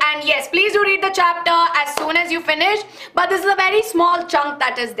little bit, and yes, please do read the chapter as soon as you finish, but this is a very small chunk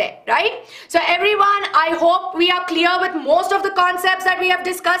that is there, right? So everyone, I hope we are clear with most of the concepts that we have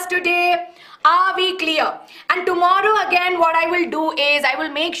discussed today. Are we clear? And tomorrow again what I will do is I will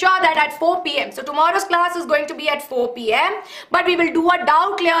make sure that at 4 p.m. So tomorrow's class is going to be at 4 p.m. but we will do a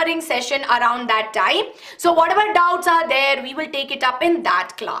doubt clearing session around that time. So whatever doubts are there, we will take it up in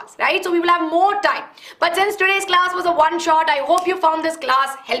that class, right? So we will have more time. But since today's class was a one shot, I hope you found this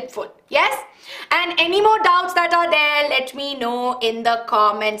class helpful. Yes? And any more doubts that are there, let me know in the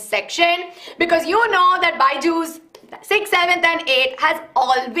comment section, because you know that BYJU'S 6th, 7th and 8th has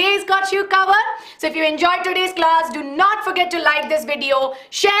always got you covered. So if you enjoyed today's class, do not forget to like this video,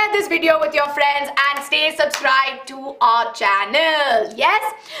 share this video with your friends and stay subscribed to our channel. Yes,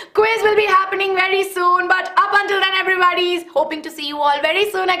 quiz will be happening very soon, but up until then everybody's hoping to see you all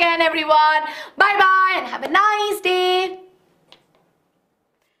very soon again everyone. Bye bye and have a nice day.